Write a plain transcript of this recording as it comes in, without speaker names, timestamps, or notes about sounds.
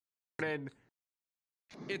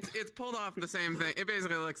It's pulled off the same thing. It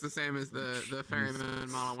basically looks the same as the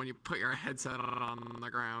ferryman model when you put your headset on the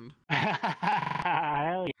ground.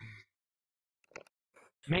 Hell yeah.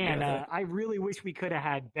 Man, I really wish we could have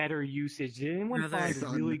had better usage. Did anyone find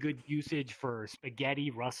really good usage for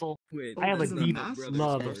Spaghetti Russell? Wait, I have a deep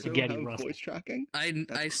love of Spaghetti Russell. Voice tracking?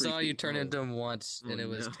 I saw you turn into him once, and it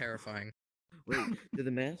was terrifying. Wait, do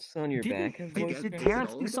the masks on your back have voice Did tracking?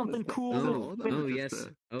 Terrence do something cool? Oh yes.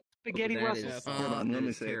 Spaghetti that Russell. is- Hold on, let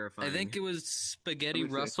me see. terrifying. I think it was Spaghetti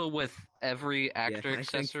Let me see. Russell with every actor I think-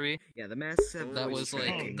 accessory. Yeah, the masks have That voice was like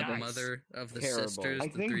tracking. the nice. mother of the Terrible. sisters, I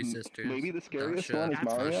the think three sisters. maybe the scariest Dasha, one is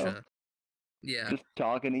Mario. Tasha. Yeah, Just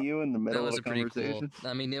talking to you in the that middle was of a a pretty cool. conversation.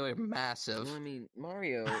 I mean, they were massive. Well, I mean,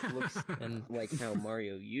 Mario looks And like how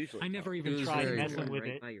Mario usually. I never talks. even It was tried very messing cool. with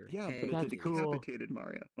Right it. by your Yeah, head. but it's a That's cool. decapitated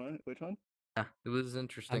Mario. What? Which one? Yeah, it was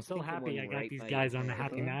interesting. I'm so think the happy one I got right these by guys your on the head.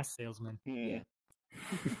 Happy Mask Salesman. Yeah.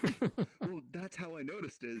 Well, that's how I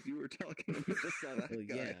noticed is you were talking with the South Well,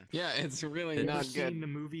 guy. yeah. Yeah, it's really Have you not seen good. the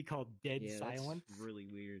movie called Dead Yeah, Silence? that's really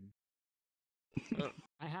weird.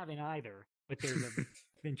 I haven't either, but there's a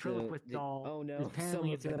ventriloquist did- doll. oh, no,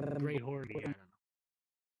 Apparently, it's a someone- great horror game. I don't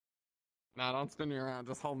know. Nah, don't spin me around.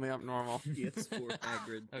 Just hold me up normal. Yes, for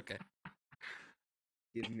Hagrid. Okay,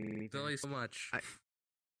 Give me. there's only so much.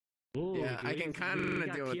 Ooh, Yeah, I do can we kind of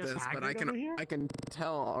got deal with P.S. this, but Haggard over here? I can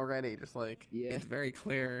tell already. Just like Yeah. it's very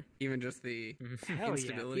clear, even just the Hell yeah,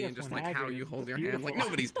 instability and just PS1 like how Haggard you is hold your hand. Like beautiful.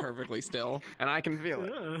 nobody's perfectly still, and I can feel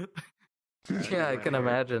it. Ugh. Yeah, I can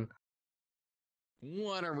imagine.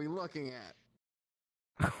 What are we looking at?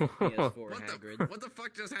 PS4 What Hagrid. what the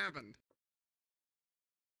fuck just happened?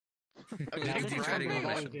 Okay, Now, you that's do something trading I've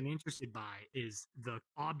always animation. been interested by is the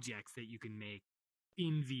objects that you can make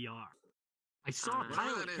in VR. I saw a Whatever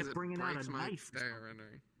pilot that is, kept it bringing out breaks a my knife. or stereo something.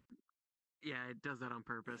 rendering. Yeah, it does that on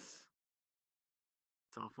purpose.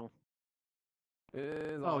 It's awful. It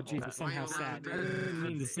is Oh, awful. Jesus, Why somehow you sad. do I that? didn't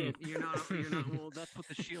mean to say. You're not. Well, that's what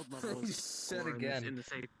the shield level You is said for again. in the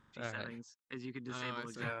safety Alright. settings. Is you can Oh, disable I see.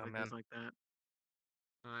 exactly Oh, things man. like that.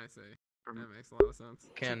 I see. From That makes a lot of sense.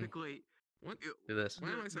 Can typically, What? do this. Why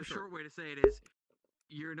am I so the short? short way to say it is,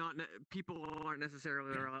 you're not. People aren't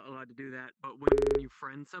necessarily allowed to do that, but when you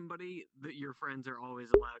friend somebody, that your friends are always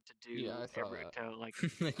allowed to do. Yeah, I saw that. To like.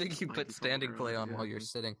 I think you By put default, standing or play like on while that. you're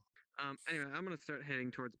sitting. Anyway, I'm gonna start heading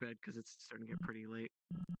towards bed because it's starting to get pretty late.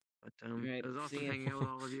 But Alright, it was awesome see ya. hanging out with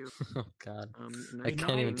all of you. Oh God. Nice I Good can't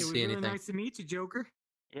night. even It was see really anything. nice to meet you, Joker.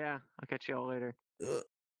 Yeah, I'll catch you all later.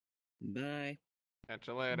 Bye. Catch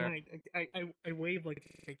you later. I wave like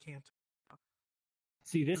I can't.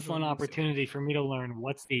 See, this fun opportunity for me to learn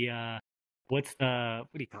what's the what do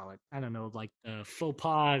you call it? I don't know, like the faux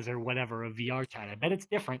pas or whatever of VRChat. I bet it's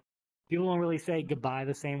different. People don't really say goodbye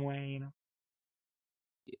the same way, you know.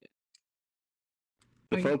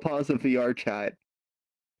 The faux pas of VR chat.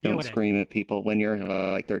 Yeah, Don't whatever. scream at people when you're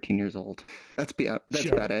like 13 years old. That's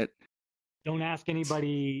Sure. about it. Don't ask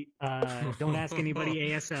anybody. Don't ask anybody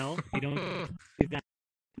ASL. You don't do that.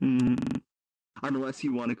 Unless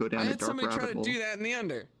you want to go I down a had dark somebody try rabbit to hole. do that in the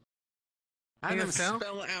under. I had them ASL?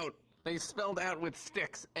 spell out. They spelled out with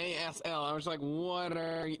sticks. ASL. I was like, what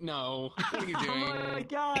are you? No. What are you doing? Oh my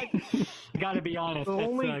god! I gotta be honest. The That's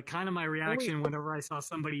only- kind of my reaction whenever I saw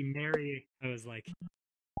somebody marry. I was like,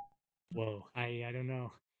 "Whoa, I don't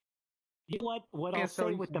know." You know what I'll ASL say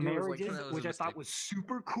you with can the do is, like, marriages, that was a which I thought mistake. was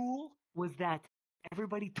super cool, was that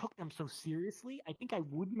everybody took them so seriously. I think I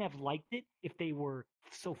wouldn't have liked it if they were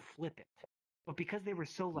so flippant, but because they were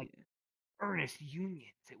so like earnest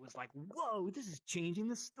unions, it was like, "Whoa, this is changing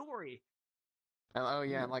the story." Oh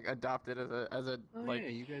yeah, like adopted as a Oh, like yeah,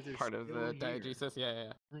 you guys are part of still the here. diegesis.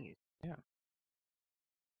 Yeah. Nice.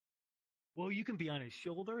 Well, you can be on his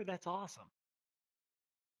shoulder. That's awesome.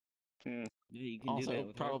 Yeah, you can Also, do that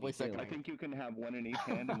with probably Harvey, too. second. I think you can have one in each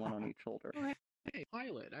hand and one on each shoulder. Hey,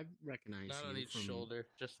 pilot, I recognize Not on you each from shoulder,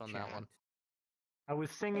 just on that chat. one. I was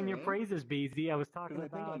singing your Alright. praises, BZ. I was talking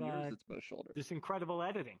Because I think about on yours it's both shoulders. this incredible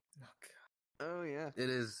editing. Oh yeah. It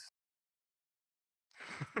is.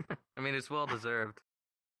 I mean, it's well deserved.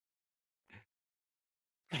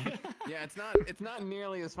 Yeah, it's not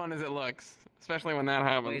nearly as fun as it looks, especially when that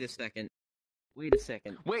happens. Wait a second. Wait a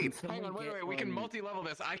second. Wait, Can hang someone on, wait, get wait. We can on- multi-level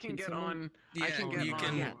this. I can can get someone- on. Yeah, I can get you on.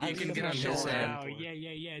 can. Yeah, I You can can get on get his on hand. Wow,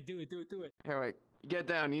 yeah. Do it. Here, wait. Get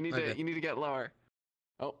down. You need Okay. to get lower.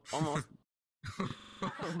 Oh, almost.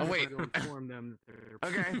 Oh wait. To inform them that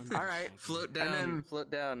they're Okay, all right. Float And down. then- Float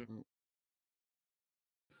down.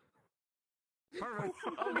 Perfect.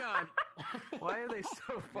 Oh god. Why are they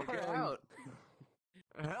so far going- out?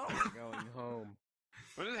 Hell. We're going home.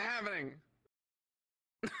 What is happening?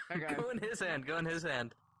 Hey guys. Go in his hand. Go in his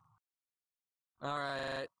hand. All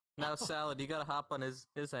right. Now, Salad, you gotta hop on his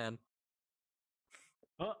hand.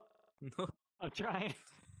 Oh, I'm trying.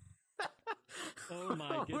 Oh my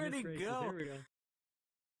goodness Where'd he gracious, go? There we go.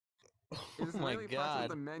 It's Oh my really god.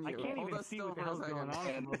 the menu. I can't Hold even us see still what the for a hell's going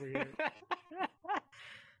second. on from over here.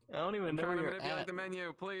 I don't even I'm know trying where to you're manipulate at. the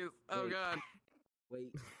menu, please. Oh Wait. god.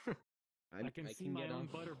 Wait. I can see my get own on.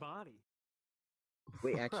 butter body.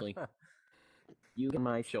 Wait, actually, you on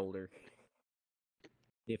my shoulder.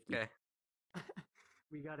 50. Okay.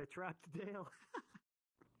 We got a trapped Dale.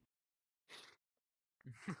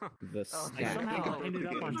 The Oh, I stack somehow no. ended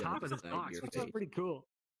up on Yeah, top of this beside box, your which is face. pretty cool.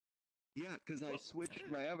 Yeah, because I switched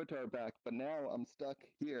my avatar back, but now I'm stuck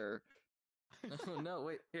here. Oh no,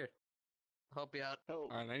 wait, here. I'll help you out.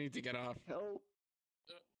 Help! Alright, I need to get off. Help!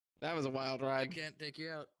 That was a wild I ride. can't take you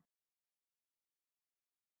out.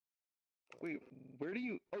 Wait, where do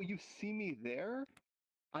you? Oh, you see me there?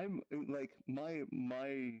 I'm like my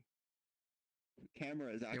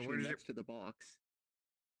camera is where actually did it- next to the box.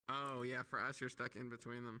 Oh yeah, for us you're stuck in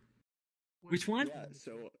between them. Which one? Yeah,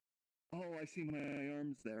 so. Oh, I see my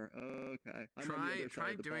arms there. Okay. I'm on the other Try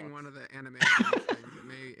side of the doing box. one of the animation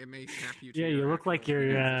things. It may snap you to Yeah, your you look like actual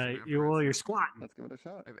you're position you're afterwards. squatting. Let's give it a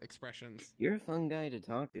shot. Expressions. You're a fun guy to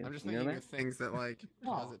talk to. I'm just you know thinking that? of things that like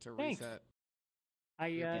cause Oh, it to thanks. reset. I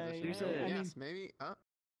your there's position. a- I mean, Yes, maybe.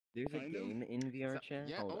 There's a Kind of. game in VRChat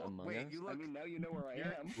Yeah. called Oh, Among wait. Us. You I look. mean, now you know where I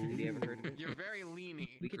You're- am. Have you ever heard of it? You're very leany.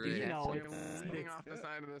 We could Great. do You that know, So sometime. you're leaning off the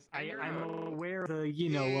side of this. and you're I'm good. aware of the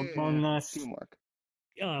Yeah. Among Us Teamwork.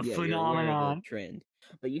 Yeah, you're aware of phenomenon. the trend,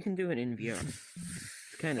 but you can do it in VR.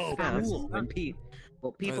 It's kind of Oh, fast cool. when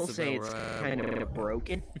people That's say about it's right. kind of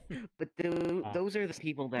broken, but those are the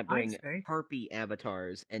people that bring I'd say. harpy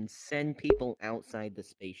avatars and send people outside the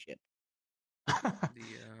spaceship.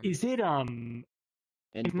 Is it And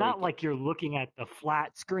It's break not it. like you're looking at the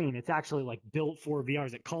flat screen. It's actually like built for VR.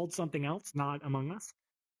 Is it called something else? Not Among Us?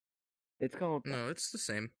 It's called No, it's the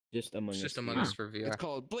same. just Among It's Us. just Among VR. Us for VR. It's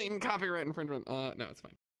called blatant copyright infringement. No, it's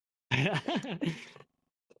fine.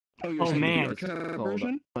 Oh, you're Oh, saying man. the It's VR called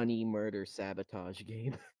version? a funny murder sabotage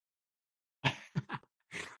game.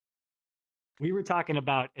 We were talking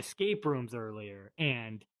about escape rooms earlier,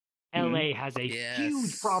 and Mhm. LA has a huge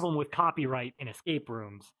Yes. problem with copyright in escape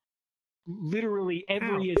rooms. Literally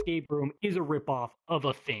every escape room is a ripoff of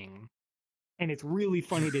a thing. And it's really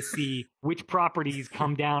funny to see which properties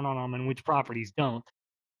come down on them and which properties don't.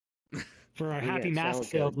 For our Oh, happy yeah, mask Solid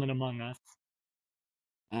Code. salesman among us.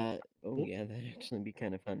 Oh yeah, that'd actually be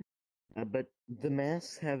kind of fun. But the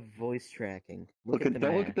masks have voice tracking. Look at the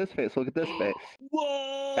don't look mask. at this face. Look at this face.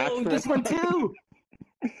 Whoa! That's the This one response. too!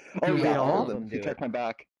 Oh Do yeah, they all all? of them. Do He checked it. my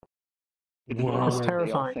back. It's Whoa. the That's worst they all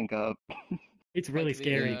terrifying. think of. It's really Like the,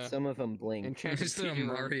 scary. Some of them blink. Enchanted It's the TV room.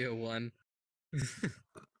 Mario one.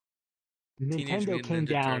 Teenage Nintendo Mutant came Ninja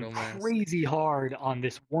down Turtle mask. crazy hard on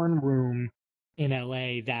this one room in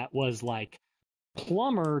LA that was like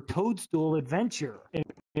plumber toadstool adventure. And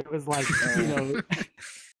it was like, you know,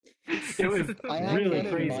 it was I had really one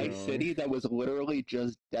in crazy. my city that was literally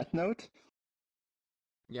just Death Note.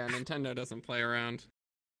 Yeah, Nintendo doesn't play around.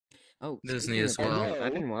 Oh, Disney speaking as of well. that,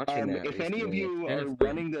 I've been watching that. If any of recently. you It's kind are of fun.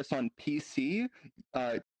 running this on PC,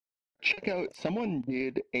 check out. Someone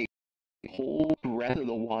did a whole Breath of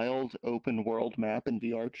the Wild open world map in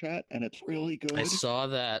VRChat, and it's really good. I saw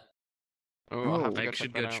that. Oh, I'll have to I go should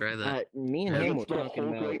check go that out. try that. Me and And him were it's the talking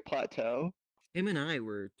whole about. Great Plateau. Him and I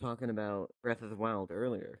were talking about Breath of the Wild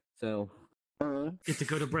earlier. So Get to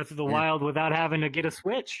go to Breath of the Yeah. Wild without having to get a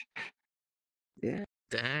Switch. yeah,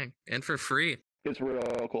 Dang. And for free. It's real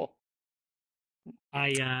cool. I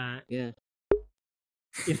yeah.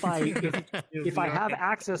 if I have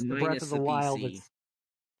access to Breath Minus of the the Wild, PC. it's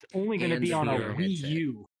only going to And be the on a VR Wii headset.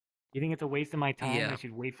 U. You think it's a waste of my time? Yeah. I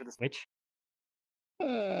should wait for the Switch.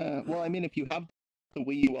 Well, I mean, if you have the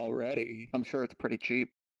Wii U already, I'm sure it's pretty cheap.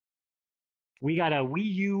 We got a Wii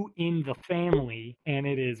U in the family, and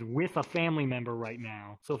it is with a family member right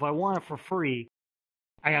now. So if I want it for free,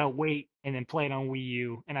 I gotta wait and then play it on Wii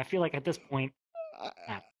U. And I feel like at this point,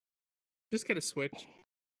 Just get a Switch.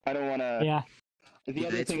 I don't want to. yeah, The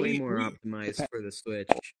other It's thing way is, more optimized for the Switch.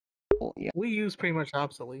 yeah, Wii U's pretty much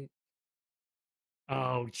obsolete.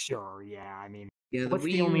 oh sure, yeah. I mean, Yeah, What's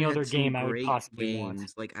the Wii U only had other some game I would great possibly want?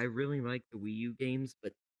 games. Like I really like the Wii U games,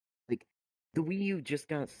 but like the Wii U just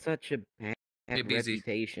got such a bad Hey, BZ.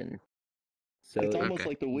 reputation. So it's almost Okay.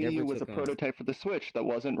 like the Wii U Never was a took off. prototype for the Switch that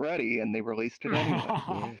wasn't ready, and they released it anyway.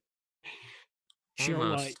 yeah. sure.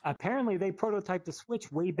 Almost. Apparently, they prototyped the Switch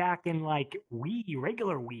way back in like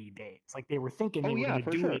regular Wii days. Like they were thinking they Oh were yeah, gonna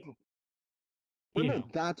for do sure. it. Well, You no, know.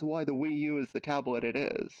 that's why the Wii U is the tablet it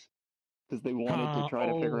is, because they wanted to try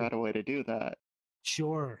to figure oh. out a way to do that.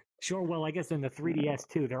 Sure. Sure, well, I guess in the 3DS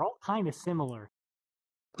too, they're all kind of similar.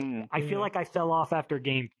 Mm. I feel like I fell off after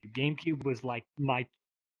GameCube. GameCube was like my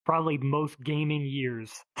probably most gaming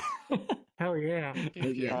years. Hell yeah.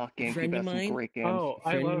 Yeah. GameCube Friend of has some mine? great games. Oh,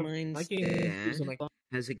 I Friend of love my mine's game. dad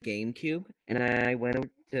has a GameCube, and I went out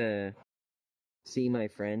to see my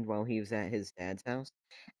friend while he was at his dad's house,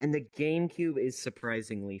 and the GameCube is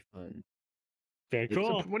surprisingly fun. Very It's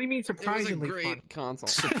cool. What do you mean It was a surprisingly great fun? console.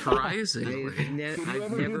 Surprisingly. I've, Did you I've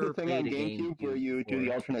ever do never the thing played on a GameCube where GameCube you do the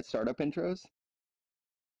before. alternate startup intros?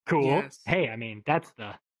 Cool. Yes. Hey, I mean, that's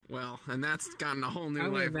the Well, and that's gotten a whole new I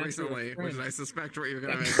life learned that through a recently, which friend. I suspect what you're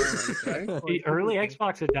gonna make reference to. Okay. the early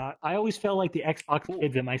Xbox adopted. I always felt like the Xbox Well-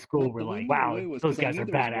 kids at my school Well, were the like, way "Wow, it was, those 'cause I guys knew are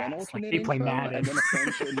there was one badass! Like alternate they play intro, Madden." and then a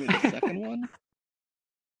friend showed me the second one.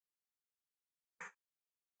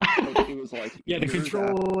 But it was like Yeah, the years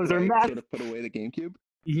controllers after are I massive. sort of put away the GameCube.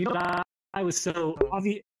 You know, I was so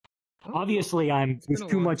obviously I'm been was a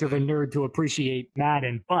too long much of a time. nerd to appreciate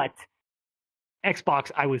Madden, but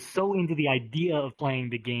Xbox, I was so into the idea of playing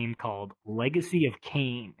the game called Legacy of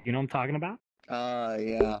Kain. You know what I'm talking about?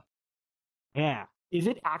 Yeah. Yeah. Is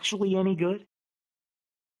it actually any good?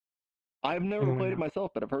 I've never Anyone played it know?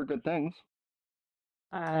 myself, but I've heard good things.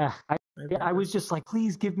 I was just like,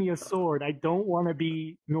 please give me a sword. I don't want to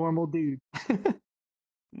be normal dude.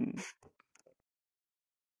 Mm.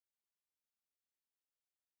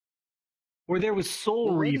 Or there was Soul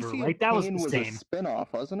Well, Reaver, Legacy right? of That was Kain the was same. a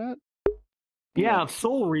spin-off, wasn't it? Yeah,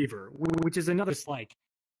 Soul Reaver, which is another just like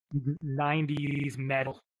 90s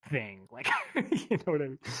metal thing. Like, you know what I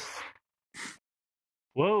mean?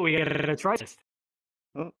 Whoa, we gotta try this.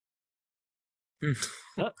 Oh.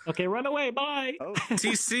 Okay, run away. Bye. Oh,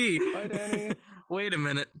 TC. hi, Danny. Wait a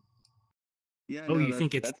minute. Yeah, Oh, no, you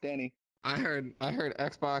think it's- that's Danny. I heard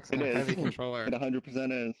Xbox and It a is. heavy controller. It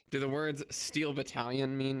 100% is. Do the words Steel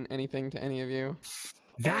Battalion mean anything to any of you?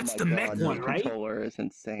 That's oh the my mech God, one, that right? controller is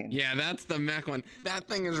insane. Yeah, that's the mech one. That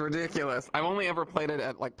thing is ridiculous. I've only ever played it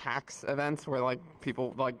at like PAX events where like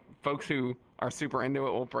people, like folks who are super into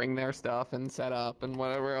it will bring their stuff and set up and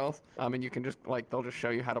whatever else. And you can just like, they'll just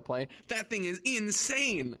show you how to play. That thing is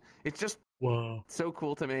insane. It's just Whoa. so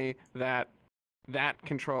cool to me that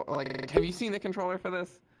control, like, have you seen the controller for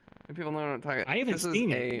this? Do people know what I'm talking about? I haven't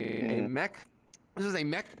seen it. A mech. This is a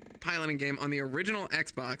mech piloting game on the original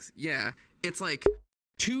Xbox. Yeah, it's like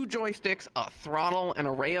 2 joysticks, a throttle, an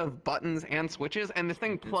array of buttons and switches, and this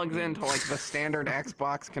thing plugs into like the standard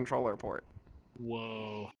Xbox controller port.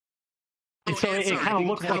 Whoa. Oh, So and it sorry, kind of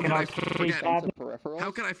looks how like an could I arcade forget? cabinet. Peripherals?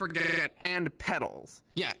 How could I forget? And pedals.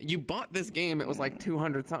 Yeah, you bought this game. It was like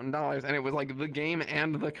 $200 something, and it was like the game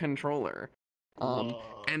and the controller. Whoa.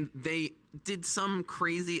 And they did some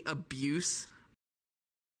crazy abuse.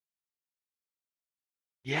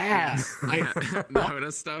 Yeah. I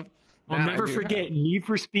noticed stuff. I'll That I never do forget Need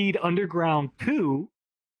for Speed Underground 2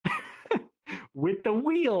 with the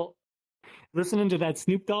wheel. Listening to that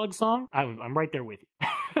Snoop Dogg song, I'm right there with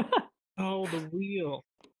you. Oh, the wheel.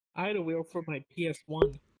 I had a wheel for my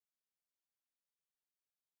PS1.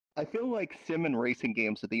 I feel like sim and racing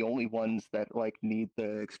games are the only ones that like need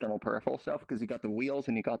the external peripheral stuff because you got the wheels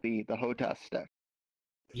and you got the HOTAS stick.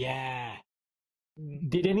 Yeah. Mm.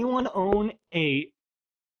 Did anyone own a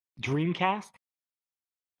Dreamcast?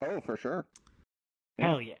 Oh, for sure. Yeah.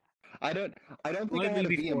 Hell yeah. I don't think I Slightly had a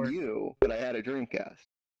before. VMU, but I had a Dreamcast.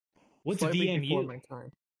 What's Slightly before VMU? my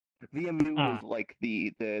time. VMU Ah. was like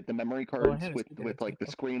the memory I cards had a with Super like the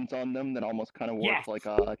Nintendo. screens on them that almost kind of Yes. worked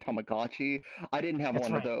like a Tamagotchi. I didn't have That's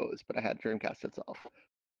one right. of those, but I had Dreamcast itself.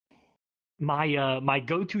 My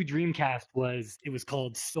go-to Dreamcast was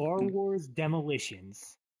called Star Hmm. Wars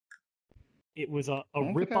Demolitions. It was a I don't think I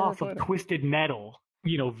ever rip-off played of it. Twisted Metal,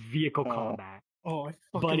 vehicle Oh. combat. Oh, I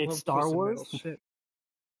But fucking it's love Star Twisted Wars? Metal. Shit.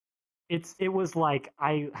 It was like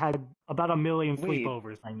I had about 1 million Wait.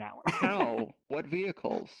 sleepovers playing that one. How? What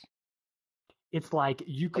vehicles? It's like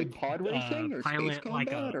you Like could pod racing or space pilot like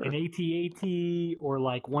combat, or an AT-AT or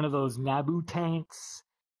like one of those Naboo tanks,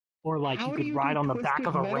 or like how you do could you ride do on the back Twisted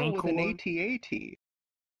of a Metal with an Rancor. AT-AT?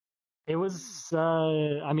 It was,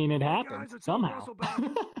 it happened guys, it's somehow. Russell back.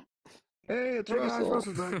 Hey, it's Hey guys, Russell.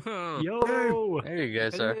 Russell's back. Yo, There you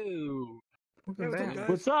guys are. Hello. Welcome Hey, what's up, back. guys?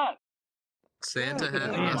 what's up? Santa Yeah,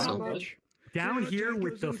 hat man, Russell. not much. Down Yeah, here Jack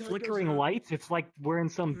with goes the in, Jack flickering goes out. lights, it's like we're in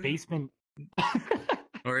some Mhm. basement.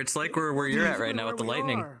 Or it's like where you're at right now with the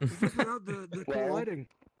lightning. It's just without the cool Well, lighting.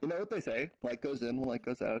 You know what they say? Light goes in, light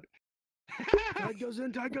goes out. Tide goes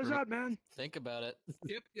in, tide goes out, man. Think about it.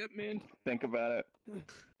 Yep, man. Think about it.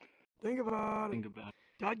 Think about it. Think about it.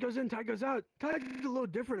 Tide goes in, tide goes out. Tide is a little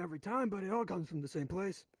different every time, but it all comes from the same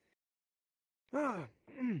place. Ah.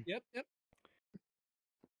 Yep.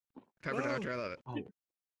 Pepper Doctor, I love it.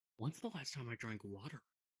 When's the last time I drank water?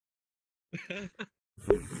 I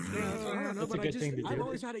don't know, That's a but good thing to I've do.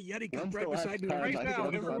 always had a Yeti cup When's right the last beside me. time Right I now, saw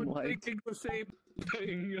everyone sunlight? Thinking the same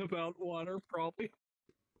thing about water, probably.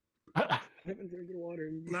 I haven't drinking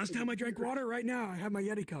water. Last time I drank water, right now, I have my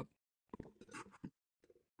Yeti cup.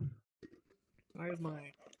 I have my.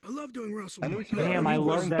 I love doing Russell. I know Damn, I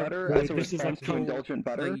was learned that butter as a this is response to actually- indulgent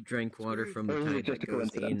I thought butter. you drank water from the Or was it type just that a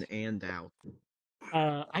goes in coincidence? and out.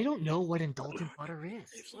 I don't know what indulgent butter is.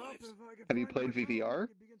 Have you played VVR?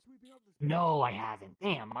 No, I haven't.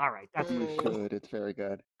 Damn. All right, that's You Oh. should. It's very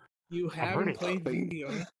good. You heard haven't it. played But-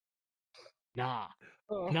 VRChat? nah.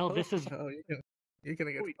 Oh, No, this is- Oh, you're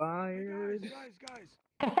gonna get fired. Guys.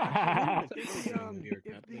 I If the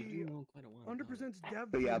 100%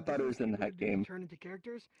 dev But yeah, butter's in that game. turn into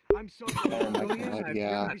characters, I'm so Oh my yeah, god,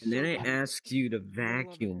 yeah. And then it asks you to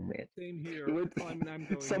vacuum it. Same here. It would- I'm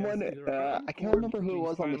going Someone, as either I can't remember who it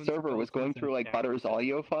was on the silence, server, was going through like Butter's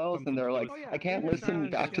audio files, and they're like, I can't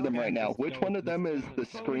listen back to them right now. Which one of them is the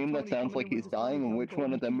scream that sounds like he's dying, and which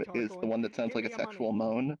one of them is the one that sounds like a sexual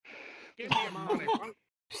moan? Give me a money.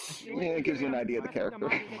 Yeah, it gives you an idea of the character.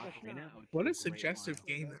 What a suggestive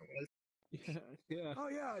game that was. Yeah. Oh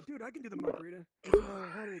yeah, dude, I can do the margarita.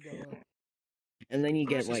 How did it go? And then you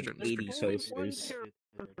get Chris like is 80 only one saucers.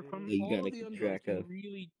 character from that you all gotta the keep others track who of.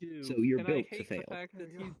 really do. So you're And I built to hate fail. The fact that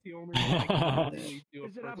he's the only one that can really do a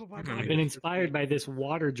Is it first apple pie? person I've been inspired by this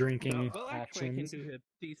water drinking Well, actually, I can actions. do a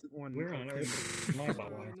decent one. Where on earth is my Oh,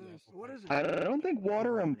 bottle? nice. What is it? I don't think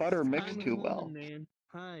water and butter mix I'm too a well. woman, man.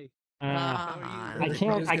 Hi. I How are you?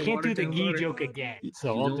 can't do the Water ghee butter. joke again,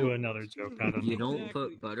 so You I'll do don't- another joke. I don't You know. don't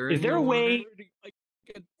put butter Is in there your a way- water? I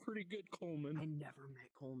get pretty good Coleman. I never met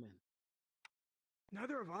Coleman.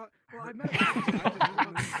 Neither have I. Well, I met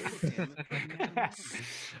him.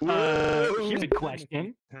 Here's a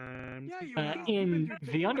question. Yeah, you Uh, have. in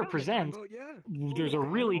the Underpresent, There's a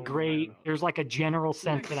really great, there's like a general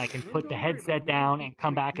sense that I can put the headset down and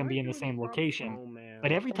come back and be in the same location.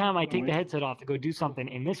 But every time I take the headset off to go do something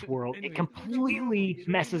in this world, it completely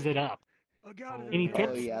messes it up. Any Oh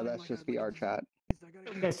tips? yeah, that's just VRChat.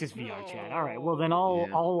 That's just VRChat. All right. Well, then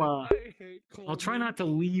I'll try not to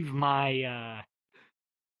leave my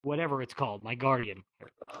whatever it's called, my Guardian.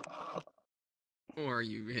 Or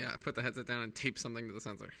you, put the headset down and tape something to the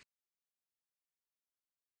sensor.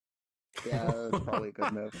 Yeah, that's probably a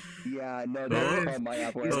good move. Yeah, no, that's called my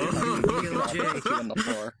app where every time Oh, you get you on the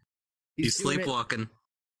floor. He's doing it- sleepwalking.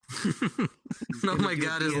 he's Oh gonna my do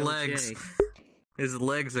god, his DLJ. legs. His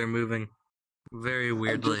legs are moving. Very I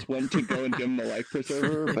weirdly. just went to go and give him the life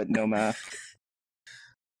preserver, but no mask.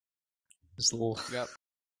 Just a little... Yep.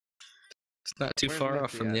 It's not too Where's far Nifty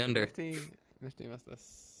off from at? the under. Nifty must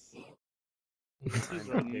this.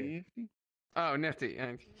 Nifty. Oh, Nifty.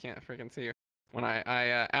 I can't freaking see you. When I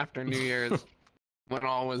after New Year's, when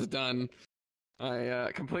all was done, I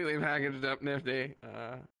completely packaged up Nifty.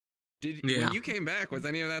 Yeah. When you came back, was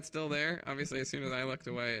any of that still there? Obviously, as soon as I looked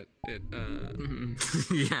away, it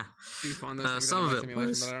Yeah. despawned those things some out of my it simulation,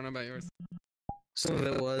 was. but I don't know about yours. Some of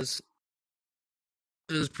it was.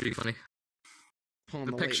 It was pretty funny. Pulling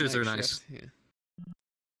The late pictures night are nice. shift,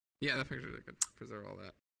 Yeah, the pictures are good. Preserve all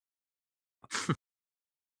that.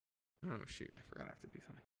 Oh shoot! I forgot I have to do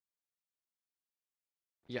something.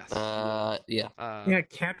 Yes. Yeah. Yeah,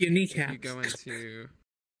 cap your If kneecaps. you go into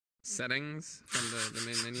settings from the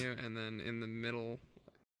main menu, and then in the middle.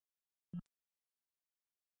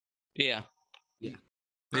 Yeah. Yeah.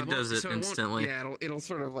 It does it so won't- instantly. yeah, it'll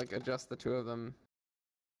sort of like adjust the two of them.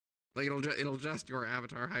 Like it'll adjust your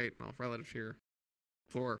avatar height relative to your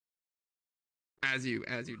floor as you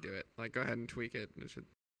do it. Like go ahead and tweak it. And it should.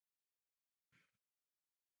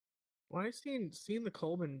 Why is seeing the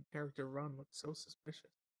Coleman character run look so suspicious?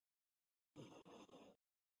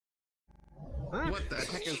 What the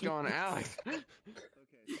heck is going on, Alex?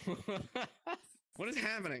 What is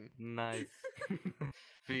happening? Nice.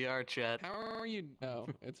 VR chat. How are you? No,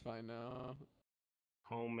 it's fine now.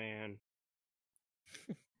 Oh man.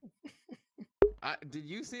 Did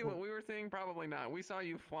you see what we were seeing? Probably not. We saw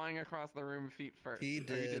you flying across the room feet first. He Oh, you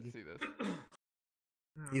did. did see this.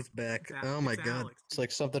 He's back. It's Oh my it's god. Alex. It's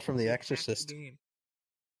like something from The Back to the Exorcist. game.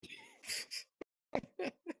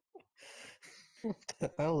 What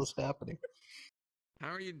the hell is happening? How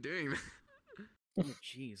are you doing? Oh,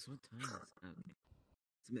 jeez, what time is it? Okay.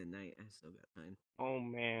 It's midnight. I still got time. Oh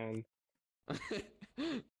man.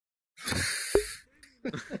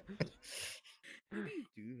 How do you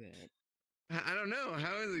do that? I don't know.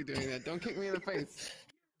 How is he doing that? Don't kick me in the face.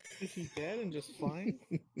 Is he dead and just flying?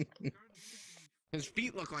 His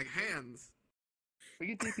feet look like hands. We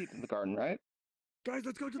can take people in the garden, right? Guys,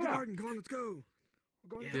 let's go to the garden. Come on, let's go. We're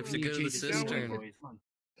going You have to go to the garden. cistern.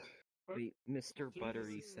 Wait, Mr.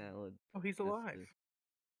 Buttery Salad. Oh, he's That's alive.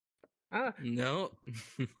 Ah, No.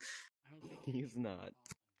 He's not.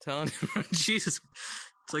 Telling you, Jesus.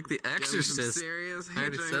 It's like The Give him some Exorcist. serious I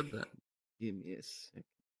already hitching. said that. Give me a second.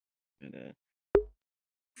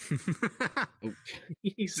 Oh,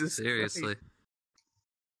 Jesus Seriously.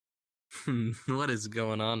 Christ. What is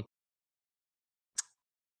going on?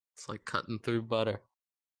 It's like cutting through butter.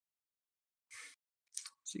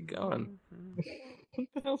 Where's he going? What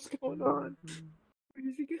the hell's going on? Where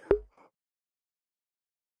does he go?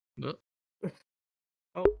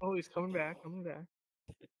 Oh, Oh, he's coming back. Coming back.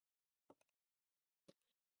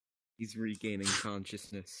 he's regaining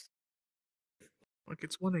consciousness. Look,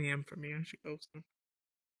 it's 1 a.m. for me. I should go soon.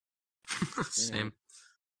 same.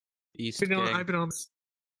 East I've gang. been on this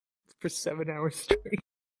for 7 hours straight.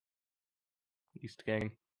 East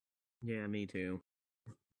gang. Yeah, me too.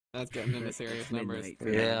 That's getting into serious numbers. Midnight for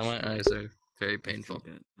Yeah, us. my eyes are very painful.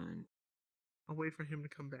 Still got time. I'll wait for him to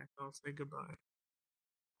come back. I'll say goodbye.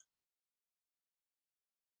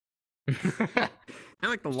 I feel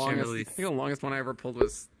like the longest. Generally- I think the longest one I ever pulled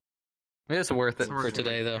was. It's worth it It's worth for it.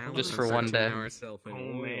 today, though. Alan Just was for one 13 day. hours. Himself in Oh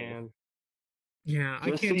oil. man. Yeah, I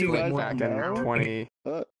Just can't so do you it guys more Back than in an hour. 20.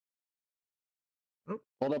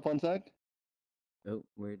 Hold up one sec. Oh,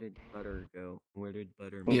 where did butter go? Where did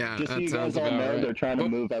butter? Well, Yeah, just so that you sounds guys all about know, right. they're trying to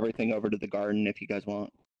Whoop. move everything over to the garden if you guys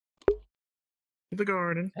want. The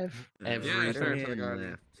garden. Every Yeah, sure, man to the garden.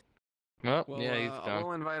 left. Oh, Well, yeah, he's gone.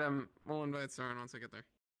 we'll invite him. We'll invite Soren once I get there.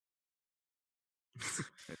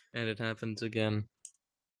 And it happens again.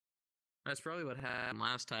 That's probably what happened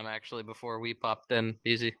last time, actually, before we popped in.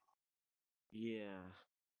 Easy. Yeah.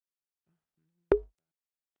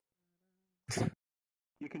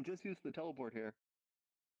 You can just use the teleport here.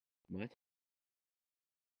 What?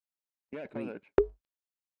 Yeah, Wait. Carthage.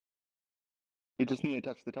 You just need to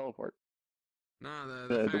touch the teleport. No, The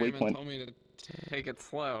the ferryman waypoint. told me to take it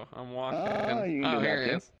slow. I'm walking. Ah, you can Oh, do here that, he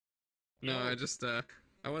too. is. No, I just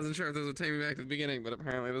I wasn't sure if this would take me back to the beginning, but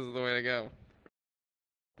apparently this is the way to go.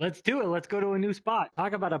 Let's do it. Let's go to a new spot.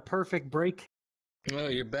 Talk about a perfect break. Oh,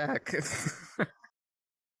 you're back.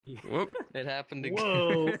 Whoop. It happened again.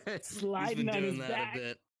 Whoa. He's Sliding been on doing his that back. a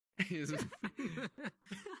bit. He's-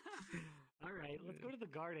 All right, let's go to the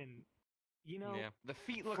garden. You know, Yeah. the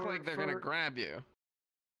feet look For- like they're gonna for- grab you.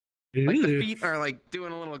 Like the feet are like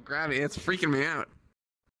doing a little grabby. It's freaking me out.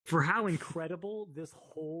 for how incredible this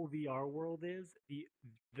whole VR world is, the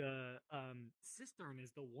cistern is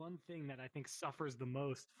the one thing that I think suffers the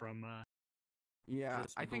most from. Yeah,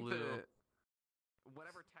 Just I think blue.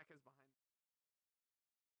 whatever tech is behind.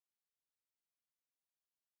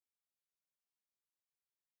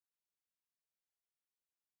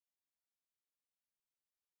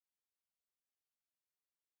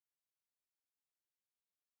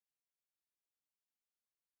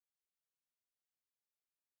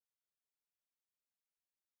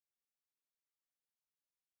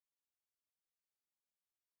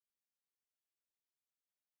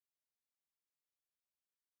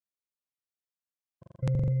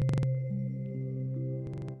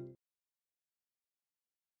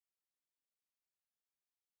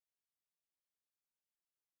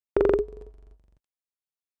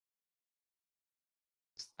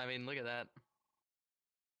 I mean, look at that.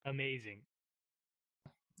 Amazing.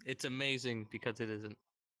 It's amazing because it isn't.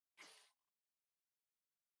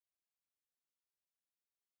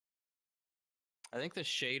 I think the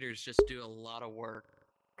shaders just do a lot of work.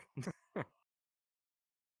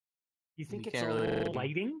 You think You it's can't all really-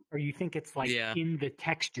 lighting, or you think it's like Yeah. in the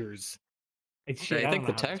textures? It's shit, I don't think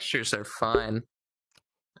the know how it's- textures are fine.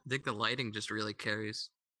 I think the lighting just really carries.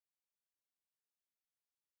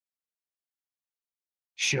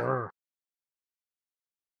 Sure.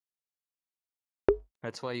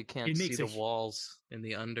 That's why you can't It see makes the a hu- walls in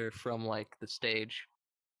the under from like the stage.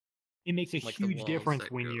 It makes a Like the huge walls difference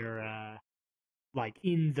that when go you're over. like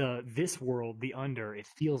in this world, the under. It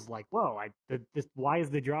feels like, whoa! Why is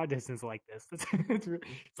the draw distance like this?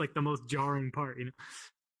 It's like the most jarring part, you know.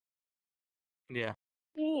 Yeah.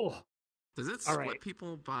 Oh, Does it All split right.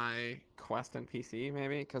 people by Quest and PC,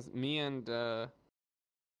 maybe? Because me and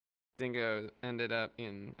Dingo ended up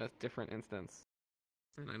in a different instance.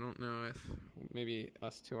 And I don't know if maybe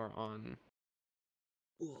us two are on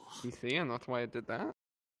PC, and that's why it did that.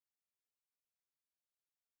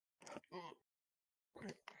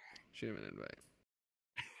 Shoot him an invite.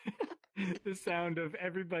 the sound of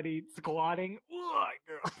everybody squatting.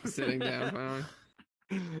 Sitting down, finally.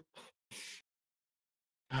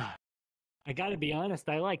 I gotta be honest,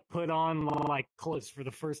 I like put on like clothes for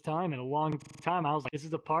the first time in a long time. I was like, this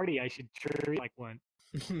is a party, I should treat like one.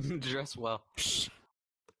 Dress well.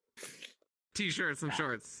 T-shirts and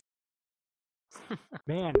shorts.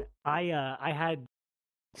 Man, I had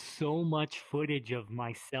so much footage of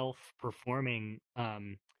myself performing.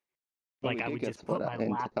 We Like I did would get just put split my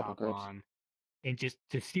into a couple laptop groups. on and just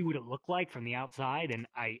to see what it looked like from the outside, and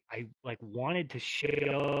I like wanted to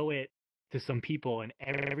show it to some people, and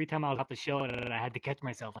every time I was about to show it, I had to catch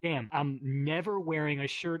myself. Damn, I'm never wearing a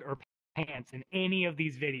shirt or pants in any of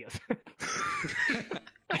these videos.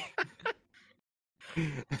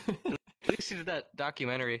 At least you did that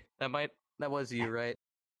documentary. That was you, right?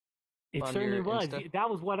 It On certainly your was. Insta? That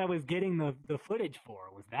was what I was getting the footage for.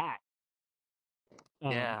 Was that?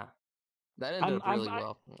 Yeah. That ended up really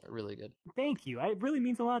well. Really good. Thank you. It really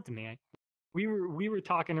means a lot to me. We were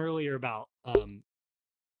talking earlier about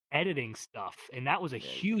editing stuff, and that was a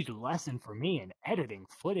huge lesson for me in editing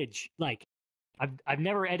footage. Like, I've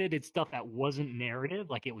never edited stuff that wasn't narrative,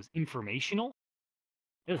 like it was informational.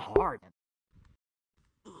 It was hard.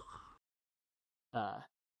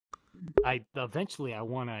 I eventually I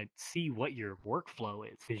want to see what your workflow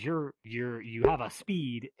is, because you have a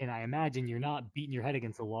speed, and I imagine you're not beating your head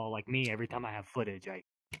against the wall like me every time I have footage. I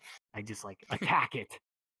just like attack it,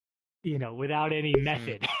 without any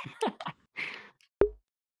method.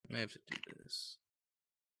 I have to do this.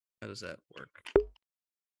 How does that work?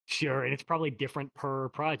 Sure, and it's probably different per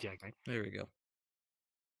project, right? There we go.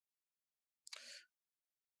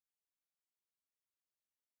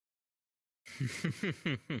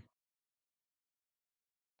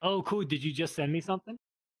 Oh, cool. Did you just send me something?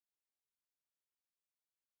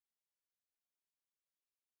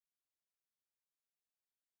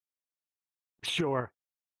 Sure.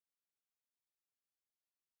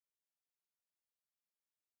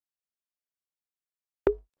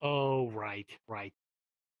 Oh, right.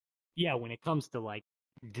 Yeah, when it comes to like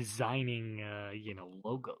designing,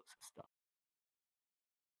 logos and stuff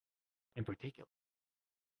in particular.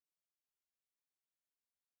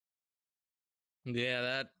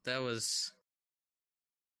 Yeah, that was.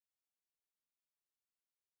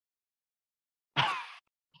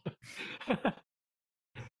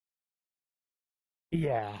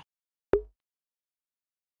 Yeah.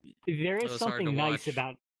 There That is was hard to something nice watch.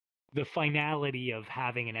 about the finality of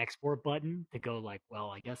having an export button to go like, well,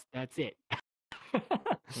 I guess that's it.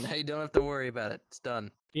 Now you don't have to worry about it. It's done.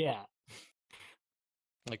 Yeah.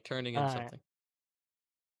 Like turning in something.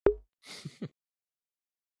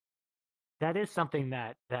 That is something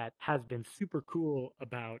that has been super cool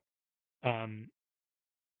about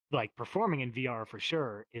like performing in VR for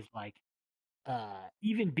sure, is like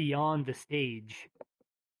even beyond the stage,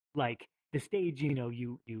 like the stage,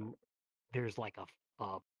 you there's like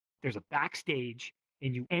there's a backstage,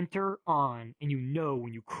 and you enter on, and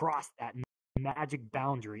when you cross that magic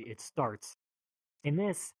boundary, it starts. In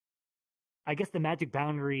this, I guess the magic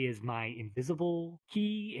boundary is my invisible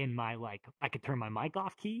key and my, like, I could turn my mic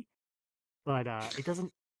off key, but it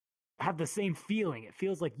doesn't have the same feeling. It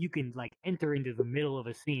feels like you can like enter into the middle of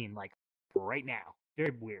a scene like right now.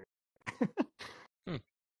 Very weird.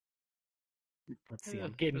 Let's see.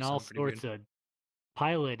 I'm getting all sorts of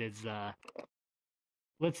pilot is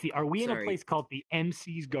let's see. Are we in a place called the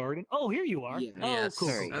MC's Garden? Oh, here you are. Yeah. Oh, Yes. cool.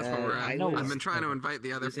 Sorry, That's where we're at. No I've worries. been trying to invite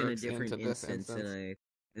the I other was in a folks different into this instance, instance.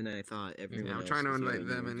 and I thought everyone. Yeah, I'm else trying to was invite here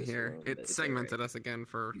them in this here. room, but It it's segmented alright. us again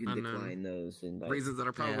for You can unknown decline those invites. reasons that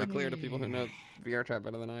are probably Yeah. clear to people who know VRChat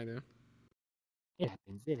better than I do. It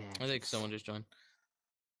happens. It happens. I think someone just joined.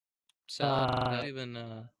 So, how have you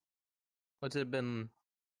been? What's it been?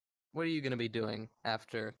 What are you gonna be doing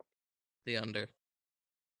after the under?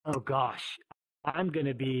 Oh gosh, I'm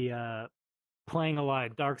gonna be playing a lot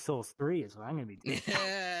of Dark Souls 3. Is what I'm gonna be doing.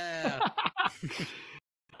 Yeah.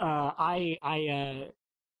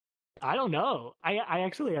 I don't know. I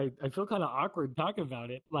actually I feel kind of awkward talking about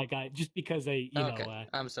it. Like just because Okay.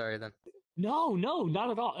 I'm sorry then. No, not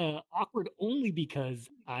at all. Awkward only because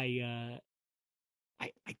I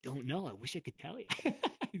don't know. I wish I could tell you.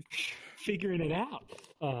 Figuring it out.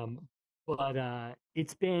 But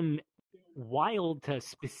it's been wild to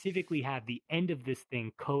specifically have the end of this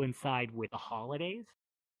thing coincide with the holidays,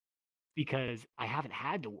 because I haven't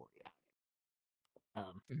had to worry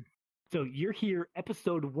about it. So you're here,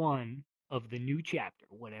 episode 1 of the new chapter,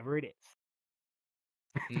 whatever it is.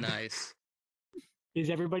 Nice. Is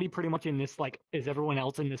everybody pretty much in this, like, is everyone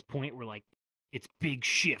else in this point where, like, it's big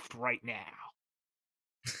shift right now?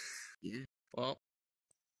 Yeah. Well,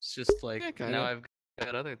 it's just like Yeah, kinda. now I've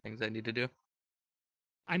got other things I need to do.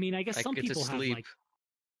 I mean, I guess I some get to people have, sleep. like...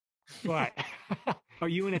 What? Are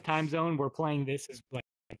you in a time zone where playing this is, like,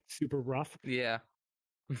 super rough? Yeah.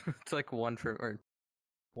 It's like one for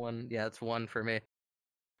yeah, it's one for me.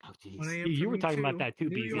 Oh, 1 jeez. a.m. You for were me, talking about too. that, too,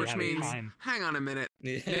 New BZ, York Which having means, time. hang on a minute.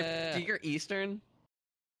 Yeah. You're Eastern?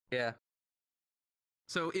 Yeah.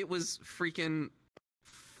 So it was freaking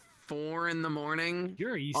 4 in the morning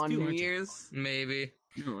You're East on too, New aren't you? Year's. Maybe.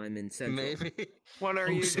 No, I'm in Central. Maybe. What are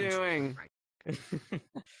Oh, you Central. doing?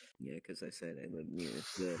 Yeah, because I said I live near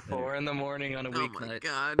the. 4 in the morning on a Oh my weeknight.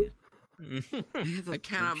 god! I have a I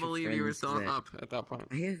cannot bunch of believe you were friends still that- up at that point.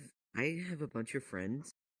 I have a bunch of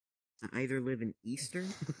friends that either live in Eastern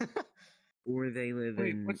or they live Wait,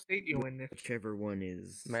 in what state you in? If whichever one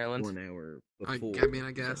is Maryland? 1 hour I before. mean,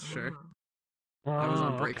 I guess sure. Ah. I was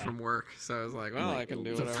on Oh, break okay. from work, so I was like, well, I can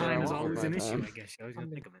do So whatever I time is want with always my an issue, time. I guess. I was gonna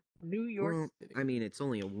think of it. New York. Well, I mean, it's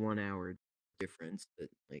only a 1 hour difference, but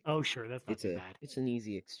like Oh, sure, that's not it's too a bad. it's an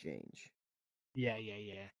easy exchange. Yeah.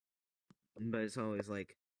 But it's always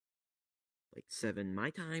like 7 my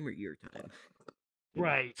time or your time.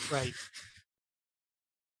 Right.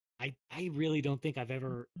 I really don't think I've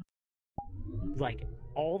ever, like,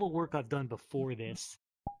 all the work I've done before this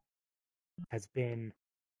has been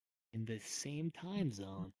in the same time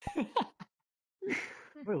zone.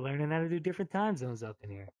 We're learning how to do different time zones up in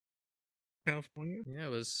here. California. Yeah,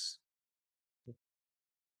 it was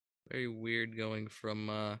very weird going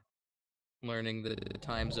from learning that the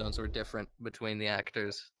time zones were different between the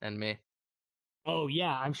actors and me. Oh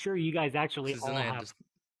yeah, I'm sure you guys actually 'Cause all then have.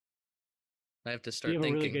 I have to You start have a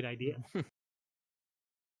thinking. really good idea.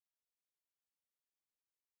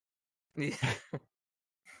 Yeah.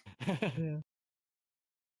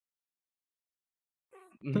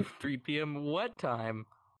 3 p.m. what time?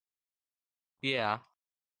 Yeah.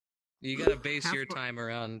 You gotta base your time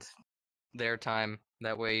around their time.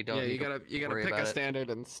 That way you don't. Yeah, need you to gotta worry pick about a it. standard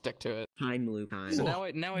and stick to it. Time loop time. So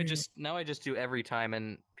now I just do every time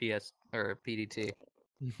in PS or PDT.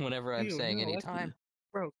 Whenever I'm Ew, saying no, any that's- time.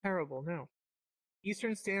 Bro, terrible. No.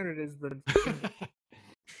 Eastern Standard is the.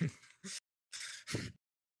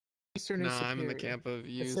 Eastern No, is I'm in the superior. camp of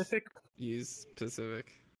Pacific. use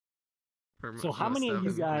Pacific. For So how most many of stuff, you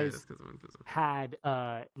and maybe guys that's 'cause I'm in Pacific. had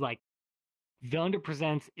like the Under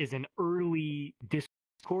Presents is an early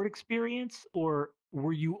Discord experience, or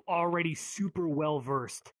were you already super well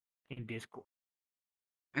versed in Discord?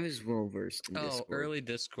 I was well versed in Discord. Early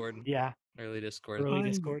Discord. Yeah, Early Discord. Early I'm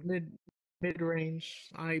Discord. Mid range.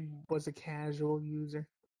 I was a casual user.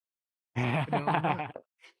 yeah,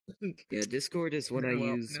 Yeah, Discord is what I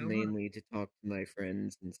Well, use no. mainly to talk to my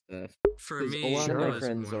friends and stuff. For 'Cause me, a lot of it my was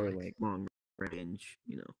friends more are like- long range,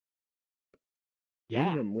 you know. One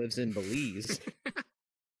of them lives in Belize.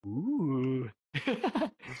 Ooh.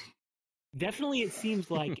 Definitely, it seems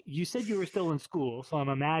like you said you were still in school, so I'm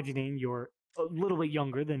imagining you're a little bit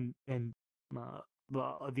younger than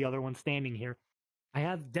the other one standing here. I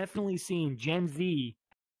have definitely seen Gen Z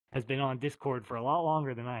has been on Discord for a lot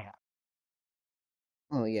longer than I have.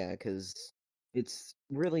 Oh yeah, because it's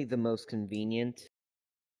really the most convenient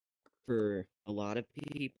for a lot of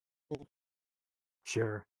people.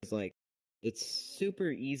 Sure. It's like it's super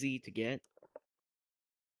easy to get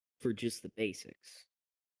for just the basics.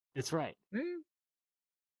 That's right. Eh,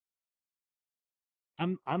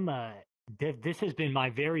 This has been my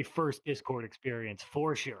very first Discord experience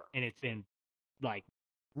for sure, and it's been like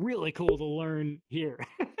really cool to learn here.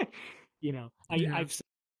 You know, Yeah. I've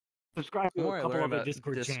subscribed The to more a I couple learn other about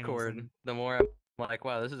Discord channels. And, the more I'm like,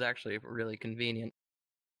 wow, this is actually really convenient.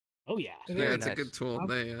 oh yeah, It Yeah, is. it's a good tool.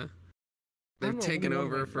 I'm- They've I'm the taken only one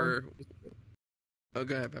over of my friends for. that use it. Oh,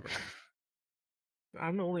 go ahead, Pepper.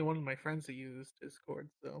 I'm the only one of my friends that use Discord,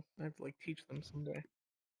 so I have to like teach them someday.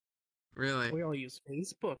 Really? We all use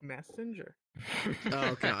Facebook Messenger.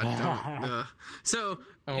 Oh God, don't. So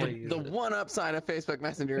Only use the it. one upside of Facebook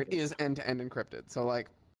Messenger is end-to-end encrypted. So like,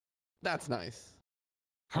 that's nice.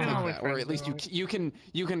 And Like all my that. Or friends at least are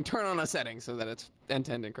you can turn on a setting so that it's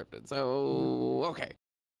end-to-end encrypted. So okay,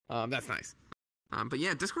 that's nice. But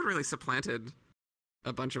yeah, Discord really supplanted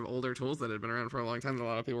a bunch of older tools that had been around for a long time that a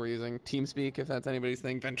lot of people were using. TeamSpeak, if that's anybody's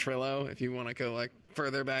thing. Ventrilo, if you want to go like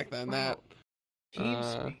further back than that.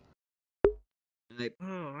 TeamSpeak. I,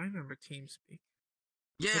 Oh, I remember TeamSpeak.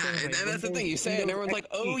 Yeah, But then, and like, that's the thing you say, and Windows everyone's like,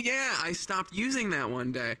 "Oh XP. yeah, I stopped using that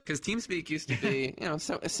one day." Because TeamSpeak used to be,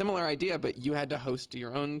 so a similar idea, but you had to host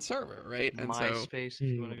your own server, right? And so MySpace, if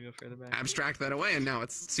you want to go further back. abstract that away, and now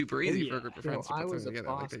it's super easy for a group of Yo, friends to I put was something a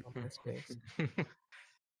together. boss Like on MySpace.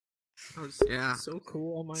 Oh, I was Yeah. so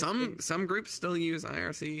cool on MySpace. some groups still use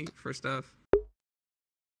IRC for stuff.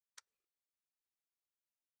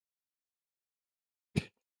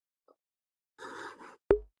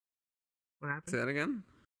 What happened? Say that again.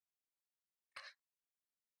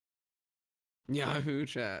 Yahoo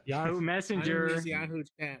Chat. Yahoo I don't Messenger. use Yahoo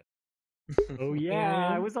Chat. Oh yeah,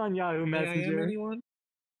 I AIM? was on Yahoo AIM, Messenger. anyone?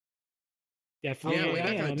 Definitely. Yeah, way back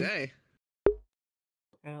in the AIM. day.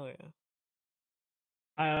 Hell yeah.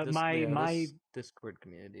 This Discord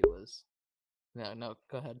community was. No,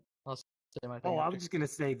 go ahead. I'll say my thing. Oh, I after. was just gonna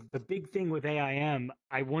say the big thing with AIM.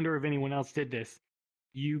 I wonder if anyone else did this.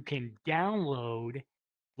 You can download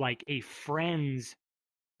like a friends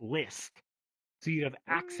list, so you'd have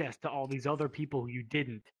access to all these other people who you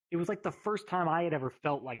didn't. It was like the first time I had ever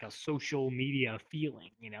felt like a social media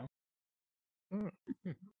feeling. Did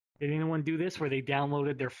anyone do this where they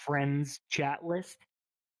downloaded their friends chat list?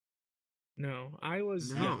 No, I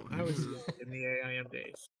was No. I was young in the AIM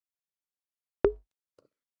days.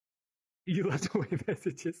 You left away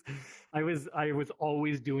messages. I was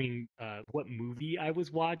always doing what movie I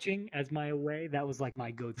was watching as my away. That was like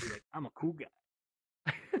my go-to. Like, I'm a cool guy.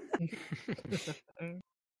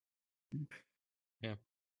 Yeah.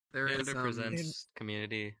 There It is represents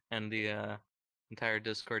community, and the entire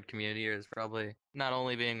Discord community is probably not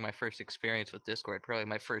only being my first experience with Discord, probably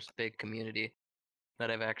my first big community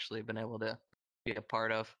that I've actually been able to be a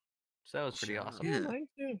part of. So that was pretty awesome.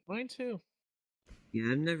 Yeah. Mine too.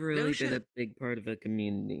 Yeah, I've never No really been shit. a big part of a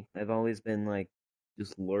community. I've always been like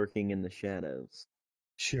just lurking in the shadows.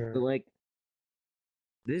 Sure. But like,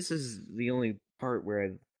 this is the only part where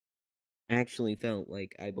I've actually felt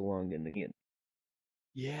like I belonged in the community.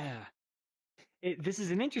 Yeah. This is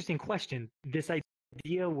an interesting question. This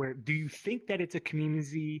idea where do you think that it's a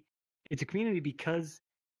community? It's a community because,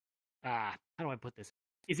 how do I put this?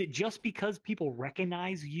 Is it just because people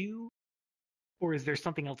recognize you, or is there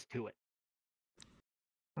something else to it?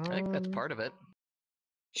 I think that's part of it.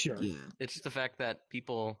 Sure. Yeah. It's the fact that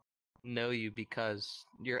people know you because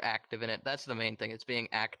you're active in it. That's the main thing. It's being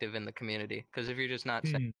active in the community. Because if you're just not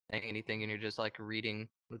saying anything and you're just like reading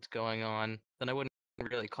what's going on, then I wouldn't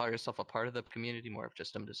really call yourself a part of the community, more of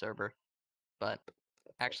just an observer. But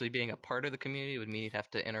actually being a part of the community would mean you'd have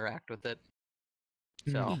to interact with it.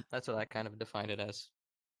 So that's what I kind of defined it as.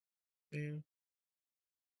 Yeah.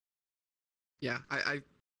 Yeah, I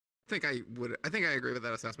think I agree with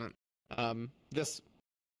that assessment. This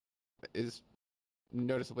is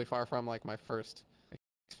noticeably far from like my first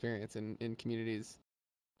experience in communities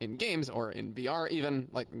in games or in VR even,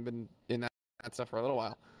 like been in that stuff for a little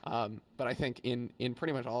while. But I think in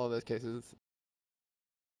pretty much all of those cases,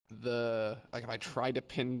 if I tried to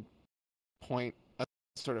pinpoint a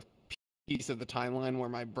sort of piece of the timeline where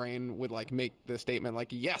my brain would like make the statement like,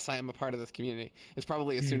 yes, I am a part of this community, it's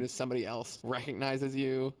probably as soon as somebody else recognizes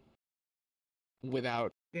you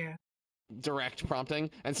without direct prompting.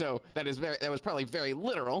 And so that was probably very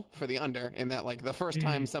literal for the under, in that like the first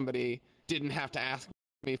time somebody didn't have to ask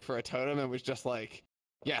me for a totem, it was just like,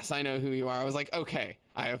 yes, I know who you are. I was like, okay,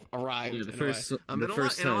 I have arrived. Yeah, the first in a lot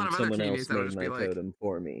time of other someone communities, else that would made just my be like, totem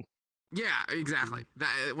for me. yeah, exactly.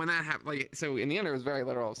 That when that happened, like, So in the under, it was very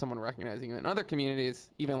literal of someone recognizing you. In other communities,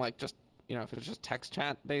 even like just, if it's just text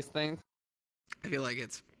chat based things, I feel like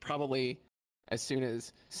it's probably as soon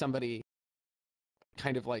as somebody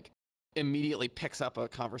kind of like immediately picks up a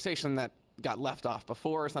conversation that got left off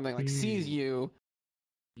before or something, like sees you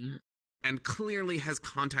and clearly has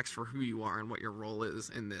context for who you are and what your role is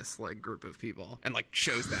in this like group of people, and like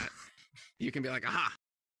shows that, you can be like, aha,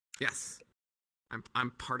 yes,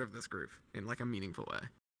 I'm part of this group in like a meaningful way.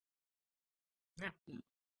 Yeah.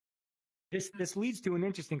 This leads to an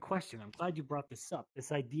interesting question. I'm glad you brought this up.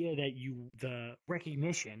 This idea that the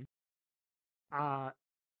recognition.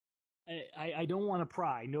 I don't want to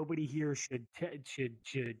pry. Nobody here should I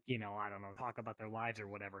don't know, talk about their lives or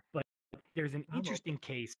whatever. But there's an interesting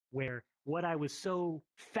case where what I was so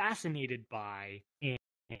fascinated by in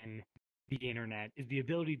the internet is the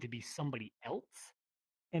ability to be somebody else,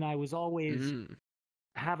 and I was always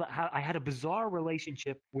I had a bizarre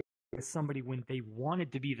relationship with somebody when they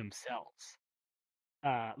wanted to be themselves.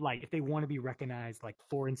 Like if they want to be recognized, like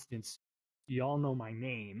for instance, y'all know my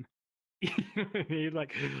name.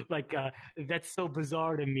 like that's so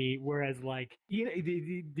bizarre to me. Whereas like you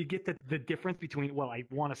get the difference between, well, I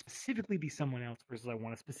want to specifically be someone else versus I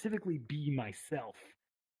want to specifically be myself.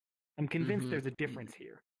 I'm convinced there's a difference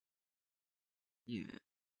here. Yeah.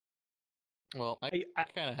 Well, I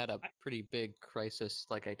kind of had a pretty big crisis,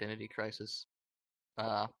 like identity crisis,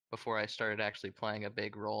 before I started actually playing a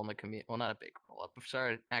big role in the community. Well, not a big role. I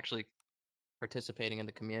started actually participating in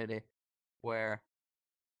the community, where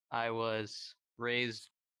I was raised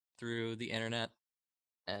through the internet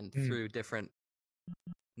and through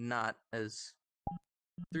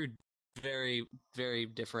through very, very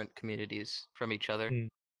different communities from each other.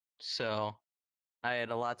 So I had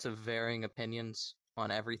lots of varying opinions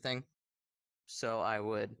on everything. So I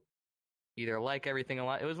would either like everything a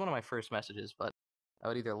lot. It was one of my first messages, but I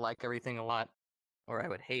would either like everything a lot or I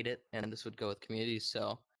would hate it. And this would go with communities.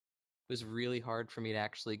 So it was really hard for me to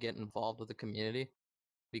actually get involved with the community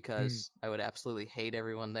because I would absolutely hate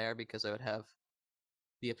everyone there because I would have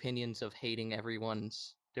the opinions of hating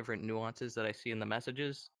everyone's different nuances that I see in the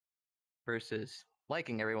messages versus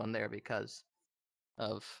liking everyone there because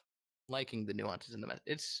of liking the nuances in the message.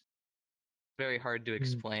 It's very hard to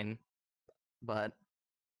explain, but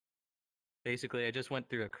basically I just went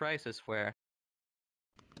through a crisis where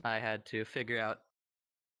I had to figure out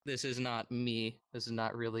this is not me, this is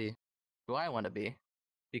not really who I want to be,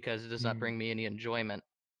 because it does not bring me any enjoyment.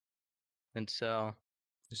 And so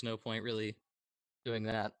there's no point really doing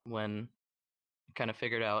that when I kind of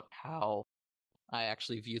figured out how I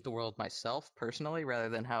actually viewed the world myself personally rather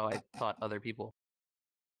than how I thought other people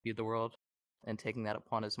viewed the world and taking that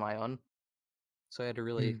upon as my own. So I had to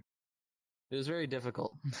really, it was very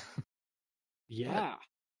difficult. Yeah.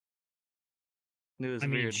 It was I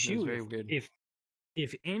mean, weird. It was shoot, very weird.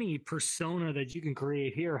 if any persona that you can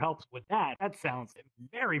create here helps with that, that sounds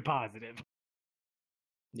very positive.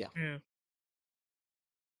 Yeah.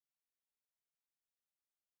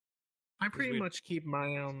 I pretty much keep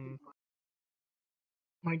my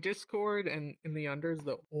my Discord and in the under is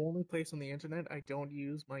the only place on the internet I don't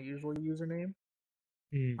use my usual username.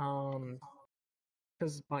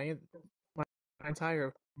 Because my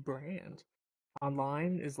entire brand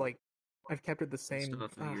online is like I've kept it the same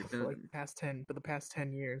for like the past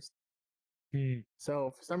 10 years.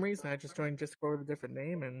 So for some reason I just joined Discord with a different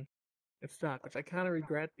name and it stuck, which I kind of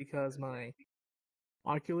regret because my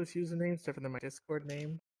Oculus username is different than my Discord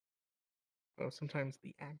name. So sometimes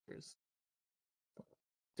the actors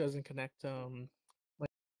doesn't connect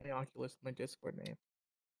my Oculus with my Discord name.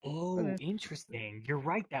 Oh, interesting. You're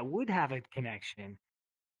right. That would have a connection.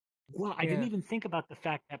 Well, I didn't even think about the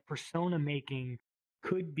fact that persona making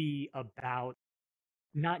could be about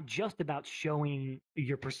not just about showing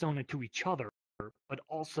your persona to each other, but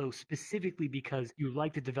also specifically because you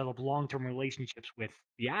like to develop long-term relationships with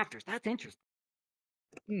the actors. That's interesting.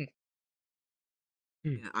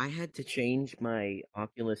 Yeah, I had to change my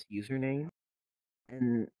Oculus username,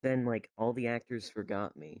 and then like all the actors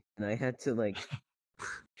forgot me, and I had to like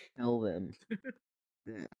tell them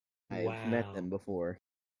that I've met them before.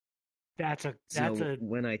 So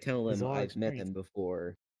when I tell them bizarre I've met experience. them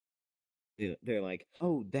before, they're like,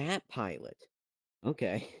 "Oh, that pilot."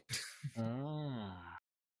 Okay.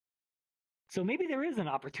 So maybe there is an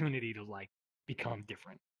opportunity to like become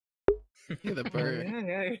different. Yeah, the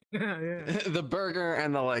burger. Yeah. The burger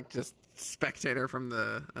and the like just spectator from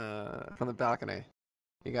the balcony.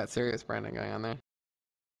 You got serious branding going on there.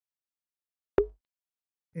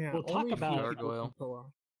 Yeah, Well, talk about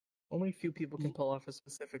only a few people can pull off a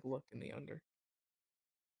specific look in the under.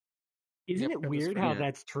 Isn't it weird how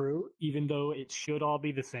that's true, even though it should all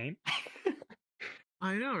be the same?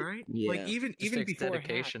 I know, right? Yeah. Like even before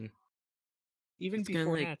dedication. Hats, even It's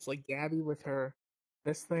before kinda Hats, like Gabby with her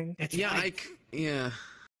this thing.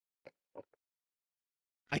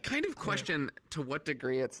 I kind of question to what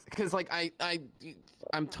degree it's because like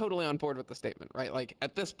I'm totally on board with the statement, right? Like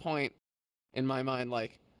at this point in my mind,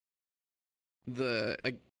 like the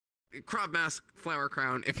crop mask, flower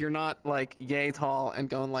crown, if you're not like yay tall and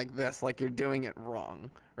going like this, like you're doing it wrong,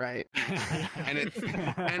 right?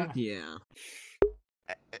 yeah.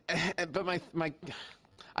 But my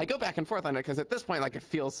I go back and forth on it because at this point, like, it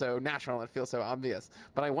feels so natural, it feels so obvious.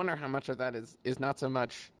 But I wonder how much of that is not so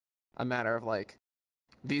much a matter of like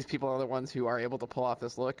these people are the ones who are able to pull off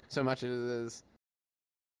this look, so much as it is,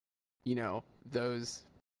 you know, those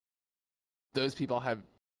people have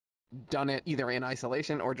done it either in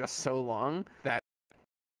isolation or just so long that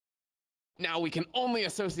now we can only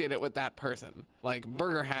associate it with that person. Like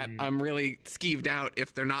Burger Hat, I'm really skeeved out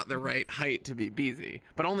if they're not the right height to be Beezy,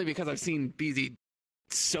 but only because I've seen Beezy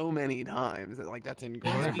so many times that like that's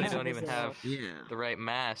ingrained. Or if they don't even have the right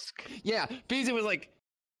mask. Yeah, Beezy was like,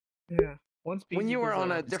 once when you were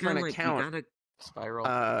on a different account, spiral.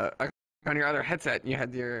 On your other headset, you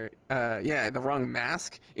had your the wrong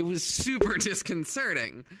mask. It was super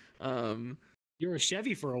disconcerting. You were a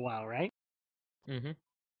Chevy for a while, right? Mm-hmm.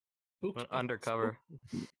 Went undercover.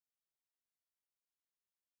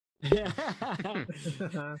 Yeah,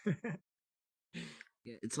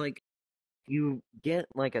 it's like you get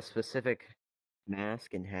like a specific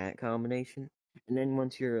mask and hat combination, and then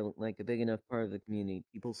once you're like a big enough part of the community,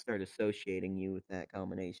 people start associating you with that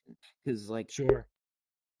combination. Because like,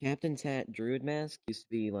 Captain's hat Druid mask used to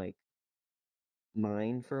be like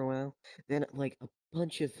mine for a while. Then like a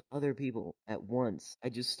bunch of other people at once, I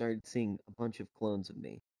just started seeing a bunch of clones of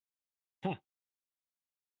me. Huh.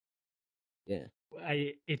 Yeah.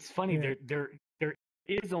 It's funny, there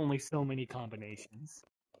is only so many combinations,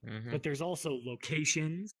 but there's also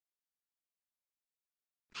locations.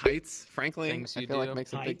 Heights, frankly, Things I you feel like do.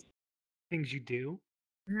 makes a big. Height, things you do.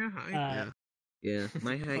 Yeah, Yeah. Yeah,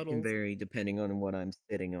 my height can Puddles. vary depending on what I'm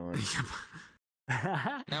sitting on.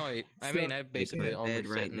 Now I So- mean, I Like basically my only bed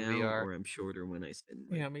sit right in now, VR. or I'm shorter when I sit in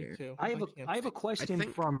my Yeah, me chair. too. I have can't a sit. question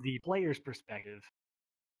think- from the player's perspective.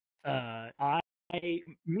 Me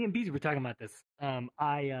and Beezy were talking about this.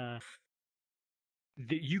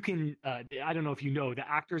 You can. I don't know if you know, the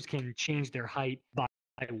actors can change their height by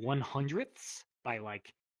 1/100ths, by like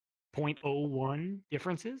 0.01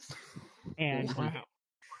 differences, and Wow.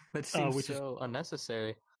 That seems which is so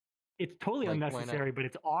unnecessary. it's totally Like, why not? unnecessary, but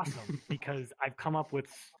it's awesome because I've come up with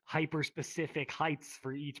hyper specific heights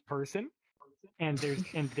for each person, and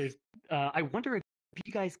there's. I wonder if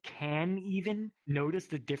you guys can even notice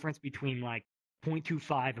the difference between like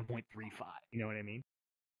 0.25 and 0.35. You know what I mean?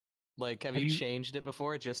 Like, have Have you you- changed it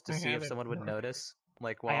before just to I see if haven't, someone would no. notice?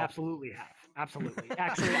 Like, I wow. absolutely have. Absolutely.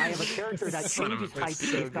 Actually, I have a character that Son of a changes bitch. heights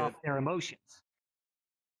So based off good. their emotions.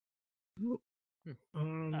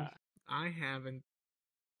 Um, Uh, I haven't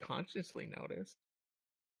consciously noticed.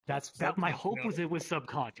 that my hope was it was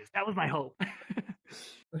subconscious. That was my hope.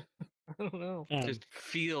 I don't know. Just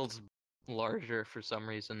feels larger for some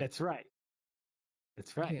reason. That's right.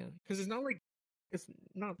 That's right. Yeah, because it's not like it's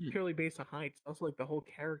not purely based on height. It's also like the whole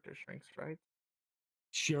character shrinks, right?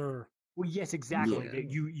 Sure. Well, yes, exactly. Yeah. That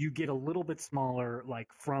you get a little bit smaller,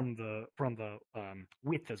 like from the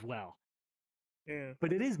width as well. Yeah.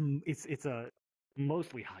 But it's a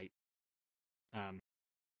mostly height.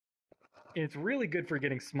 It's really good for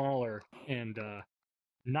getting smaller and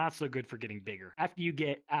not so good for getting bigger.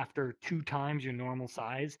 After 2 times your normal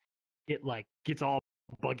size, it like gets all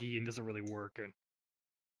buggy and doesn't really work, and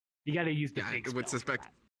you got to use the Yeah, big I would spell for suspect.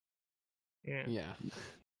 that. Yeah. Yeah.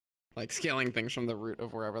 Like scaling things from the root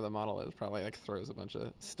of wherever the model is probably like throws a bunch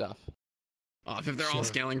of stuff off if they're all Sure.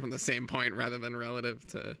 scaling from the same point rather than relative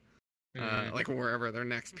to like wherever their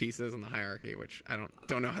next piece is in the hierarchy, which I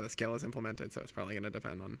don't know how the scale is implemented, so it's probably going to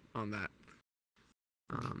depend on that.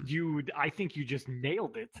 I think you just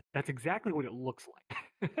nailed it. That's exactly what it looks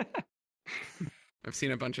like. I've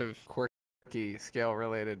seen a bunch of quirky scale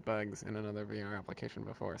related bugs in another VR application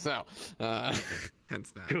before, so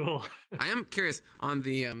hence that. Cool. I am curious on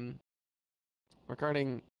the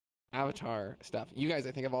regarding avatar stuff. You guys,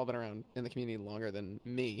 I think, have all been around in the community longer than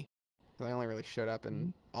me, because I only really showed up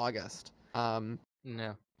in August. No.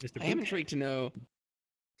 Mr. I am Boot. intrigued to know.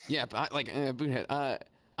 Yeah, but Boothead.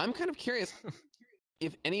 I'm kind of curious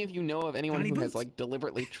if any of you know of anyone Johnny who has Boots. like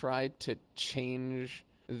deliberately tried to change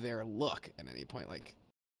their look at any point. Like,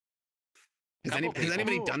 has anybody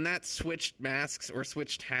people. done that? Switched masks or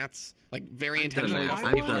switched hats? Like very I've done intentionally. that. off the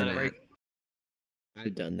I've beat done line, that. right?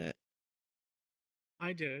 I've done that.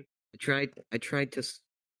 I did. I tried to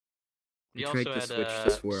You tried also to had switch a to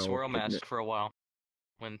swirl, swirl but mask for a while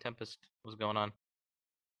when Tempest was going on.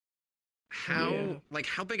 How Yeah. like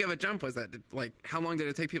how big of a jump was that? Like how long did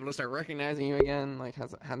it take people to start recognizing you again? Like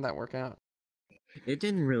how'd that work out? It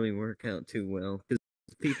didn't really work out too well because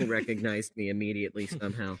people recognized me immediately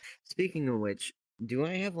somehow. Speaking of which, do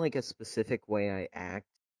I have like a specific way I act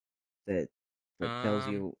that tells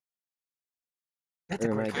you? That's a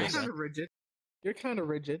or am great I You're just- question. kind of rigid. You're kind of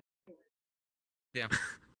rigid. Yeah.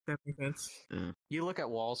 That makes sense. You look at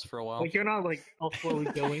walls for a while. Like you're not like all slowly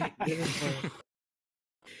going. You're just,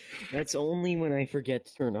 That's only when I forget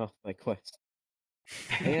to turn off my quest.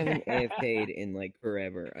 I haven't AFK'd in like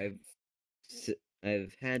forever.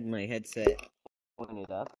 I've had my headset pointed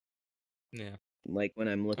up, Yeah. like when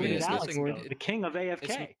I'm looking mean, Look it's at at Alex, nothing- Discord. though, the king of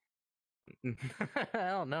AFK. I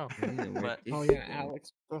don't know. I don't know where But this oh is yeah, going.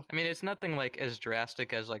 Alex. Ugh. I mean, it's nothing like as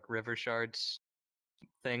drastic as like River Shard's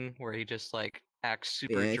thing, where he just like acts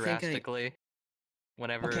super Yeah, I think drastically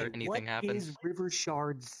whenever Okay, anything what happens. is River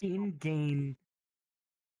Shard's in-game?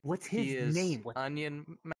 What's his He is name? onion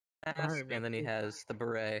mask, remember. and then he has the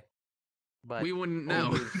beret. But We wouldn't he know.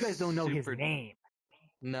 moves You guys don't know his super- name.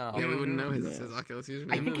 No, Yeah, we wouldn't know his, No. his Oculus I username.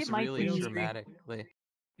 he think moves it might really be- dramatically.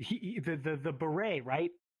 The beret,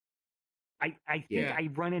 right? I think Yeah. I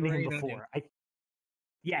run into him Beret and before.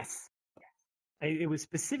 Yes. It was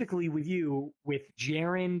specifically with you, with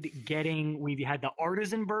Gerund getting. We had the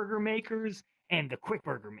artisan burger makers and the quick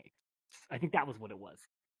burger makers. I think that was what it was.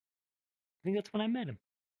 I think that's when I met him.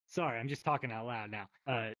 Sorry, I'm just talking out loud now.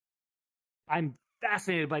 I'm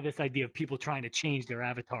fascinated by this idea of people trying to change their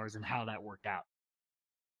avatars and how that worked out.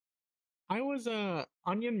 I was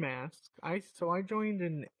Onion Mask. I joined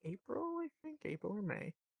in April, I think, April or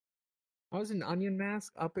May. I was in Onion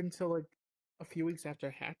Mask up until like a few weeks after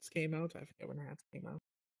Hats came out. I forget when Hats came out.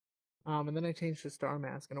 And then I changed to Star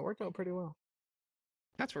Mask, and it worked out pretty well.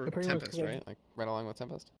 That's for Pretty much Tempest, 'cause I- right? Like right along with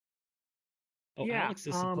Tempest. Oh, yeah, Alex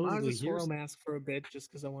is I was supposedly a here. Swirl Mask for a bit just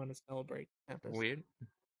because I wanted to celebrate Tempest. Weird.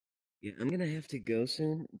 Yeah, I'm gonna have to go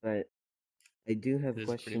soon, but I do have It a is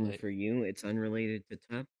pretty question late. for you. It's unrelated to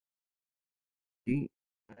Tup.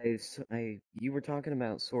 You were talking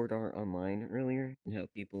about Sword Art Online earlier, and how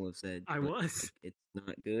people have said I was. like, it's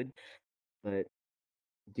not good. But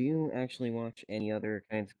do you actually watch any other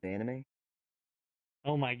kinds of anime?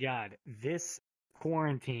 Oh my god, this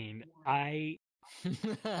quarantine, I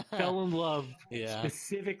fell in love Yeah.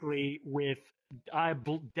 specifically with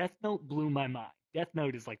Death Note blew my mind. Death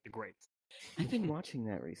Note is like the greatest. I've been watching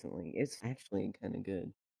that recently. It's actually kind of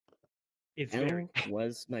good. It's L very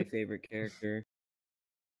was my favorite character,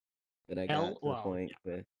 but I L. got to the Well, point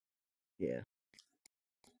with yeah.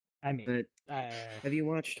 I mean, But have you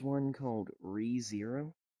watched one called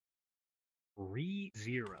ReZero?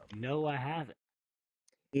 ReZero. No, I haven't.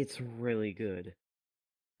 It's really good.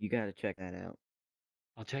 You got to check that out.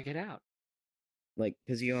 I'll check it out. Like,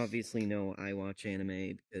 because you obviously know I watch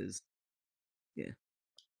anime because, yeah,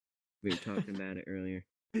 we were talking about it earlier.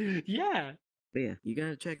 Yeah. But yeah, you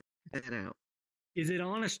gotta check that out. Is it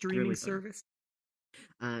on a streaming really fun. service?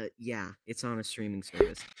 Yeah, it's on a streaming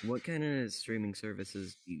service. What kind of streaming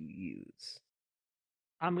services do you use?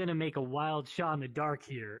 I'm gonna make a wild shot in the dark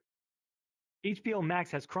here. HBO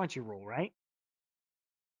Max has Crunchyroll, right?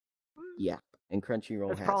 Yeah, and Crunchyroll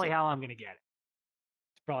That's has probably it. how I'm gonna get it.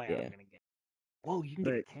 It's probably how Yeah. I'm gonna get it. Whoa, you can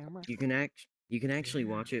But get a camera? you can actually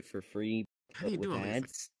watch it for free, How but do you do with all these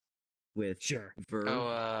ads. With Sure.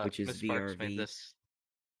 Verve, which is Miss Sparks made VRV. this.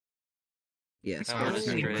 Yeah, Oh, Sparks that's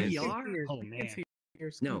made great. this. VR? Oh You man. can see your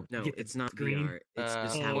No, screen. no, Get the it's not screen. VR. It's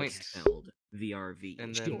just how points. it's spelled. VRV.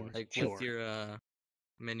 And then, Sure, like, sure. with your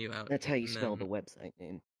menu out. That's how you and spell the then website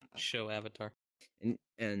name. show avatar.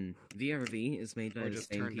 And VRV is made by Or the just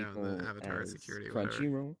same turn down people the avatar as security or whatever.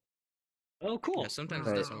 Crunchyroll, Oh, cool. Yeah, sometimes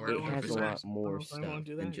but it doesn't work. it I wanna has do a that. lot more I wanna stuff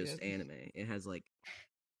do than that, just yeah. anime. It has like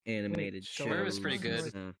animated show shows. Where is pretty and good.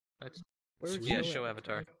 stuff. That's, Where would yeah, you show at?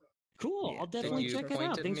 avatar. Cool. Yeah. I'll Did definitely you check it out.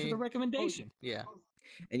 pointed Thanks for me? the recommendation. Yeah.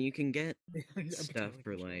 And you can get I'm stuff telling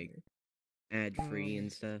for you, like ad free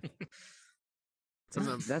and stuff. It's in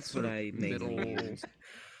the That's sort what of I mainly middle use.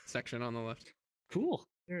 section on the left. Cool.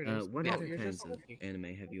 There it is. What Oh, other you're kinds just of lucky.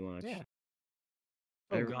 anime have you watched? Yeah.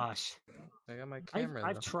 I Oh re- gosh. I got my camera.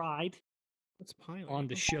 I've though. tried What's Pilot? on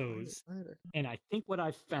the Oh, shows, Pilot. and I think what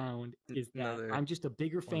I've found is that Another I'm just a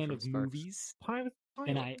bigger one fan from of Sparks. movies Pilot.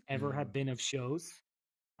 than I ever have been of shows.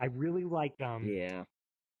 I really like Yeah.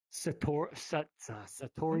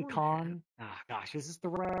 Satori Khan. Ah, gosh, is this the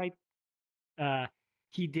right?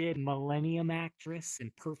 He did Millennium Actress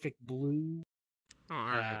and Perfect Blue. Oh,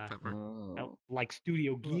 alright, Pepper. Oh. Like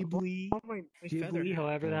Studio Ghibli, My feather Ghibli, hat.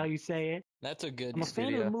 however the hell you say it. That's a good I'm a fan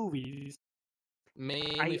studio. of the movies.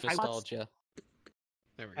 Mainly for I watched- nostalgia.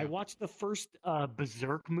 There we go. I watched the first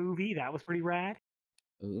Berserk movie. That was pretty rad.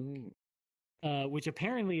 Ooh. Which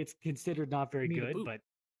apparently it's considered not very Need a good, boot. but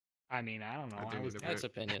I mean, I don't know. I do I was need a That's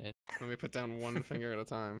boot. opinionated. Let me put down one finger at a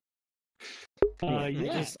time. I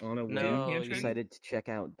yeah. just on a whim No, you- decided to check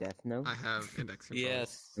out Death Note. I have index controls.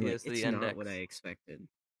 Yes, I'm like, yes, it's the not index. what I expected.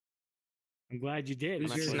 I'm glad you did. I'm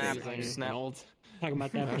Who's actually Snap? using Snap. an old, Talking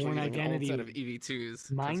about I'm that actually born using an old identity. set of EV2s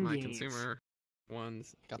because mind my games. consumer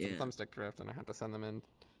ones got some Yeah. thumbstick drift and I had to send them in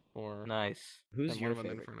for. Nice. Who's and your one of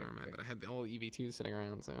them favorite for an character? but I had the old EV2s sitting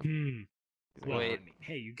around, so. Well, Wait. I mean,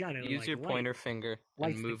 hey, you gotta Use like, your pointer finger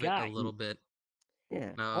likes and the move it guy. a little bit.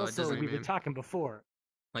 Yeah. No, it Also, doesn't. we were man. talking before.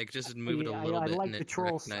 Like, just move it a I little bit like and the it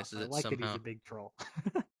troll stuff. recognizes I it like that somehow. he's a big troll.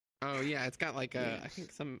 Oh yeah, it's got like Yeah. I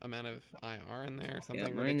think some amount of IR in there or Yeah,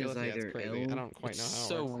 something mine is ridiculous. Yeah, either it's crazy. I L. don't quite It's know how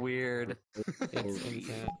so it works. weird. It's Or insane.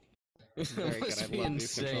 V. It's very It good. must I be love these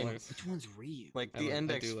insane. controllers. Which one's Ryu? Like, I the love- I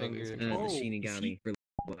index do love these finger. The Oh, Shinigami for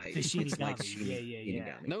life. The It's like Shinigami. Yeah.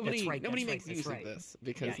 Shinigami. Nobody, That's right, nobody that's makes right, use that's of right. this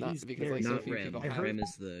because Yeah, not he's because very like so Not few Rem. people I have heard- Rem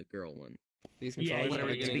is the girl one. these Yeah, controllers. When are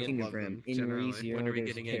we and I getting do Speaking in- of love Rem, them in generally. ReZero, When are we there's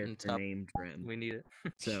getting a it in character top? named Rem. We need it.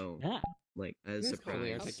 So, Yeah, like, as a Yes, Fully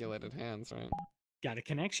surprise, articulated hands, right? got a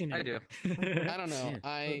connection. I in do. there. I don't know.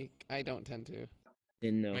 Yeah. I don't tend to.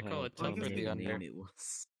 didn't know I call how it tough tough for of the a under. name it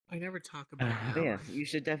was. I never talk about But yeah, power. you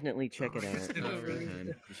should definitely check it out Oh, next really? time.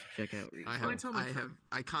 You should check out I ReZero. have, tell my I have, friend.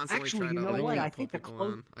 I constantly Actually, try you to know like what? I pull think the people clo-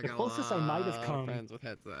 on. I the got closest a I might have lot of come friends with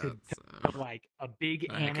headsets. of like a big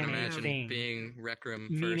I can anime imagine thing, being Rec Room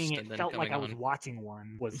meaning first it and then felt like coming I was on. watching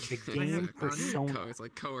one, was the I game have none. Persona. It's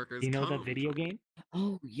like coworkers. Do you know the come. video game?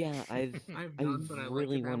 Oh yeah, I have I none, but I like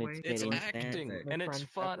really it that wanted way. to get It's into acting that, My and it's friend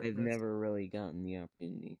fun. Pepper I've does. never really gotten the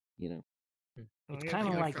opportunity, you know. Oh, It's yeah, kind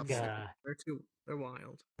I of got a like couple. They're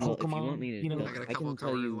wild. Well, if you Pokemon, want me to, you know? I got a I couple can tell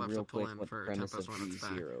coworkers you left real to pull quick in what the for premise Tempest of when it's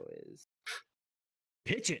back. ReZero is.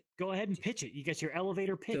 Pitch it. Go ahead and pitch it. You get your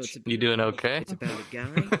elevator So pitch. You doing okay? It's about a guy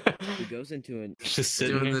who goes into an Just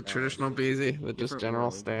doing here. the traditional BZ with just different general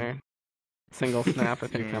world. stare. Single snap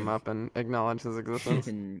if you come And up and acknowledge his He existence.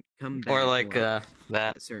 can come back Or like alive that.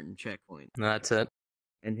 at a certain checkpoint. That's it.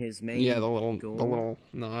 And his main Yeah, the goal little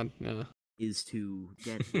nod. Yeah. is to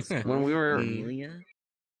get his When we were- Amelia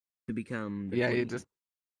to become the Yeah, queen, you just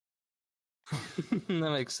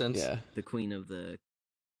That makes sense. yeah. the queen of the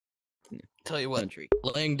Tell you what, country.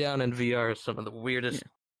 laying down in VR is some of the weirdest,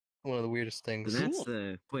 one of the weirdest So things that's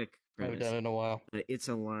the quick I've premise. done in a while. But it's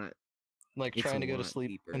a lot. Like It's trying a to go to lot sleep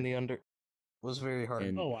deeper. in the under was very hard.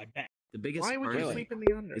 And Oh, I bet. the biggest Why would part you of sleep it in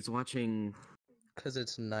the under? is watching Because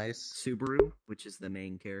it's nice. Subaru, which is the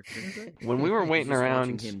main character. When we were It's waiting just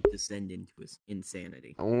around, watching him descend into his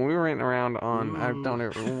insanity. when we were waiting around on, I Ooh. don't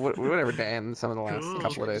know, whatever day in some of the last Cool.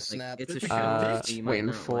 couple of days, Snap. It's a It's show, Uh, so you might waiting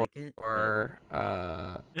not for- like it. but or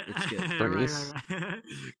It's good. Bernice. Right.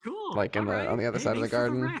 Cool. Like in the- Alright. on the other Hey, side of the thanks for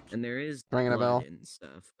garden. rec. And there is Ringing a blood bell. and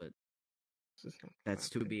stuff, but that's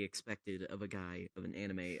to be expected of an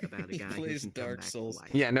anime about a guy who plays can come Dark back to Souls. life.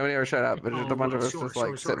 yeah, nobody ever showed up, but just a Oh, bunch of well, us sure, just like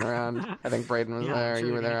sure, sitting sure. around. I think Braden was Yeah, I'm there, sure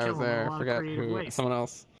you were they're there, I gonna was kill him in a there, lot of forget creative who, ways. someone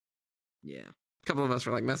else. Yeah. A couple of us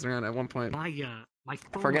were like messing around at one point. My I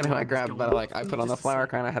phone forget who I alarm is grabbed, going but like off. I It put was on the just a flower sec.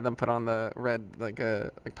 crown. I had them put on the red like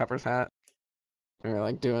Pepper's hat. We were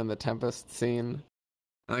like doing the Tempest scene.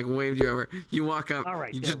 I like waved you over. You walk up. All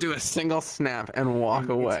right, you there just we do a single snap and walk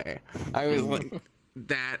And it's- away. I was like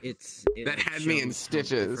that. It That like, had me in shows how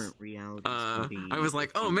stitches. different realities can be I was like,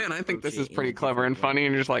 if oh you man, I think this approach is it in pretty a clever and different way. funny,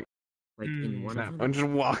 and you're just like Like in one snap of and them, just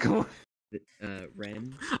walk away.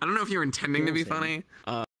 Rem, I don't know if you were intending to be Kills him.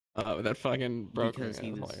 funny. That fucking broke me. because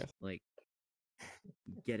he That was was hilarious. like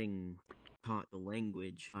getting taught the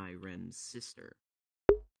language by Rem's sister.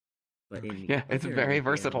 But in the Yeah, it's other very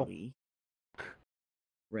versatile. reality,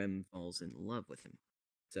 Rem falls in love with him.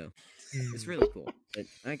 So Hmm. it's really cool. But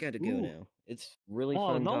I gotta go Ooh. now. It's really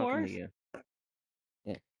Oh, fun no talking worries. to you.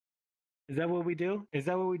 Is that what we do? Is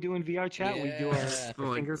that what we do in VR chat? We do Yeah.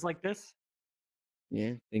 our fingers like this?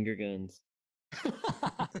 Yeah, finger guns.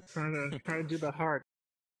 Trying to do the heart.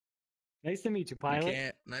 Nice to meet you, I pilot.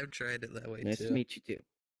 can't. I've tried it that way Nice too. to meet you too.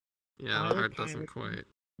 Yeah, the Pilot, heart doesn't pilot. quite.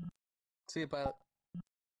 See you, pilot.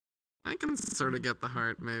 I can sort of get the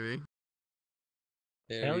heart, maybe.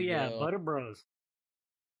 There Hell we yeah, go. Butter Bros.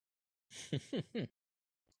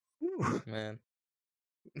 Man.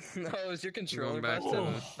 No, is your controller back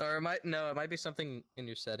busted? to- Or it might be something in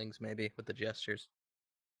your settings maybe with the gestures.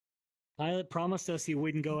 Pilot promised us he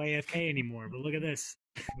wouldn't go AFK anymore, but look at this.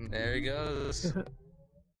 There he goes.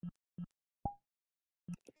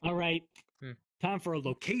 All right, Hmm. time for a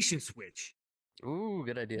location switch. Ooh,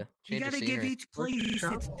 good idea. You Change of gotta give scenery. each place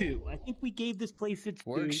its due. I think we gave this place its due.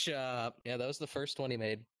 Workshop. Yeah, that was the first one he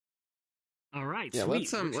made. All right, Yeah,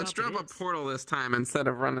 sweet. let's Workshop drop it a is. portal this time instead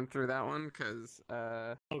of running through that one, because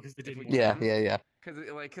Oh, because they didn't. Yeah, work. yeah.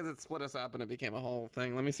 because it split us up and it became a whole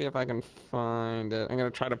thing. Let me see if I can find it. I'm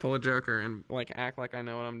gonna try to pull a Joker and like act like I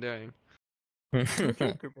know what I'm doing.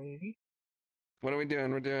 Joker, baby. What are we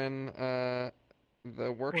doing? We're doing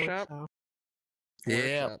the workshop.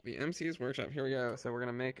 Yeah. Workshop, the MC's workshop. Here we go. So we're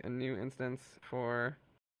gonna make a new instance for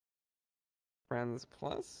Friends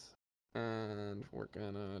Plus, and we're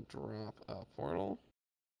gonna drop a portal.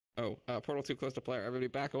 Oh, portal too close to player. Everybody,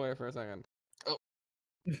 back away for a second.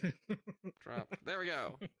 Drop. There we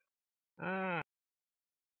go. Ah,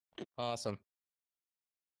 Awesome.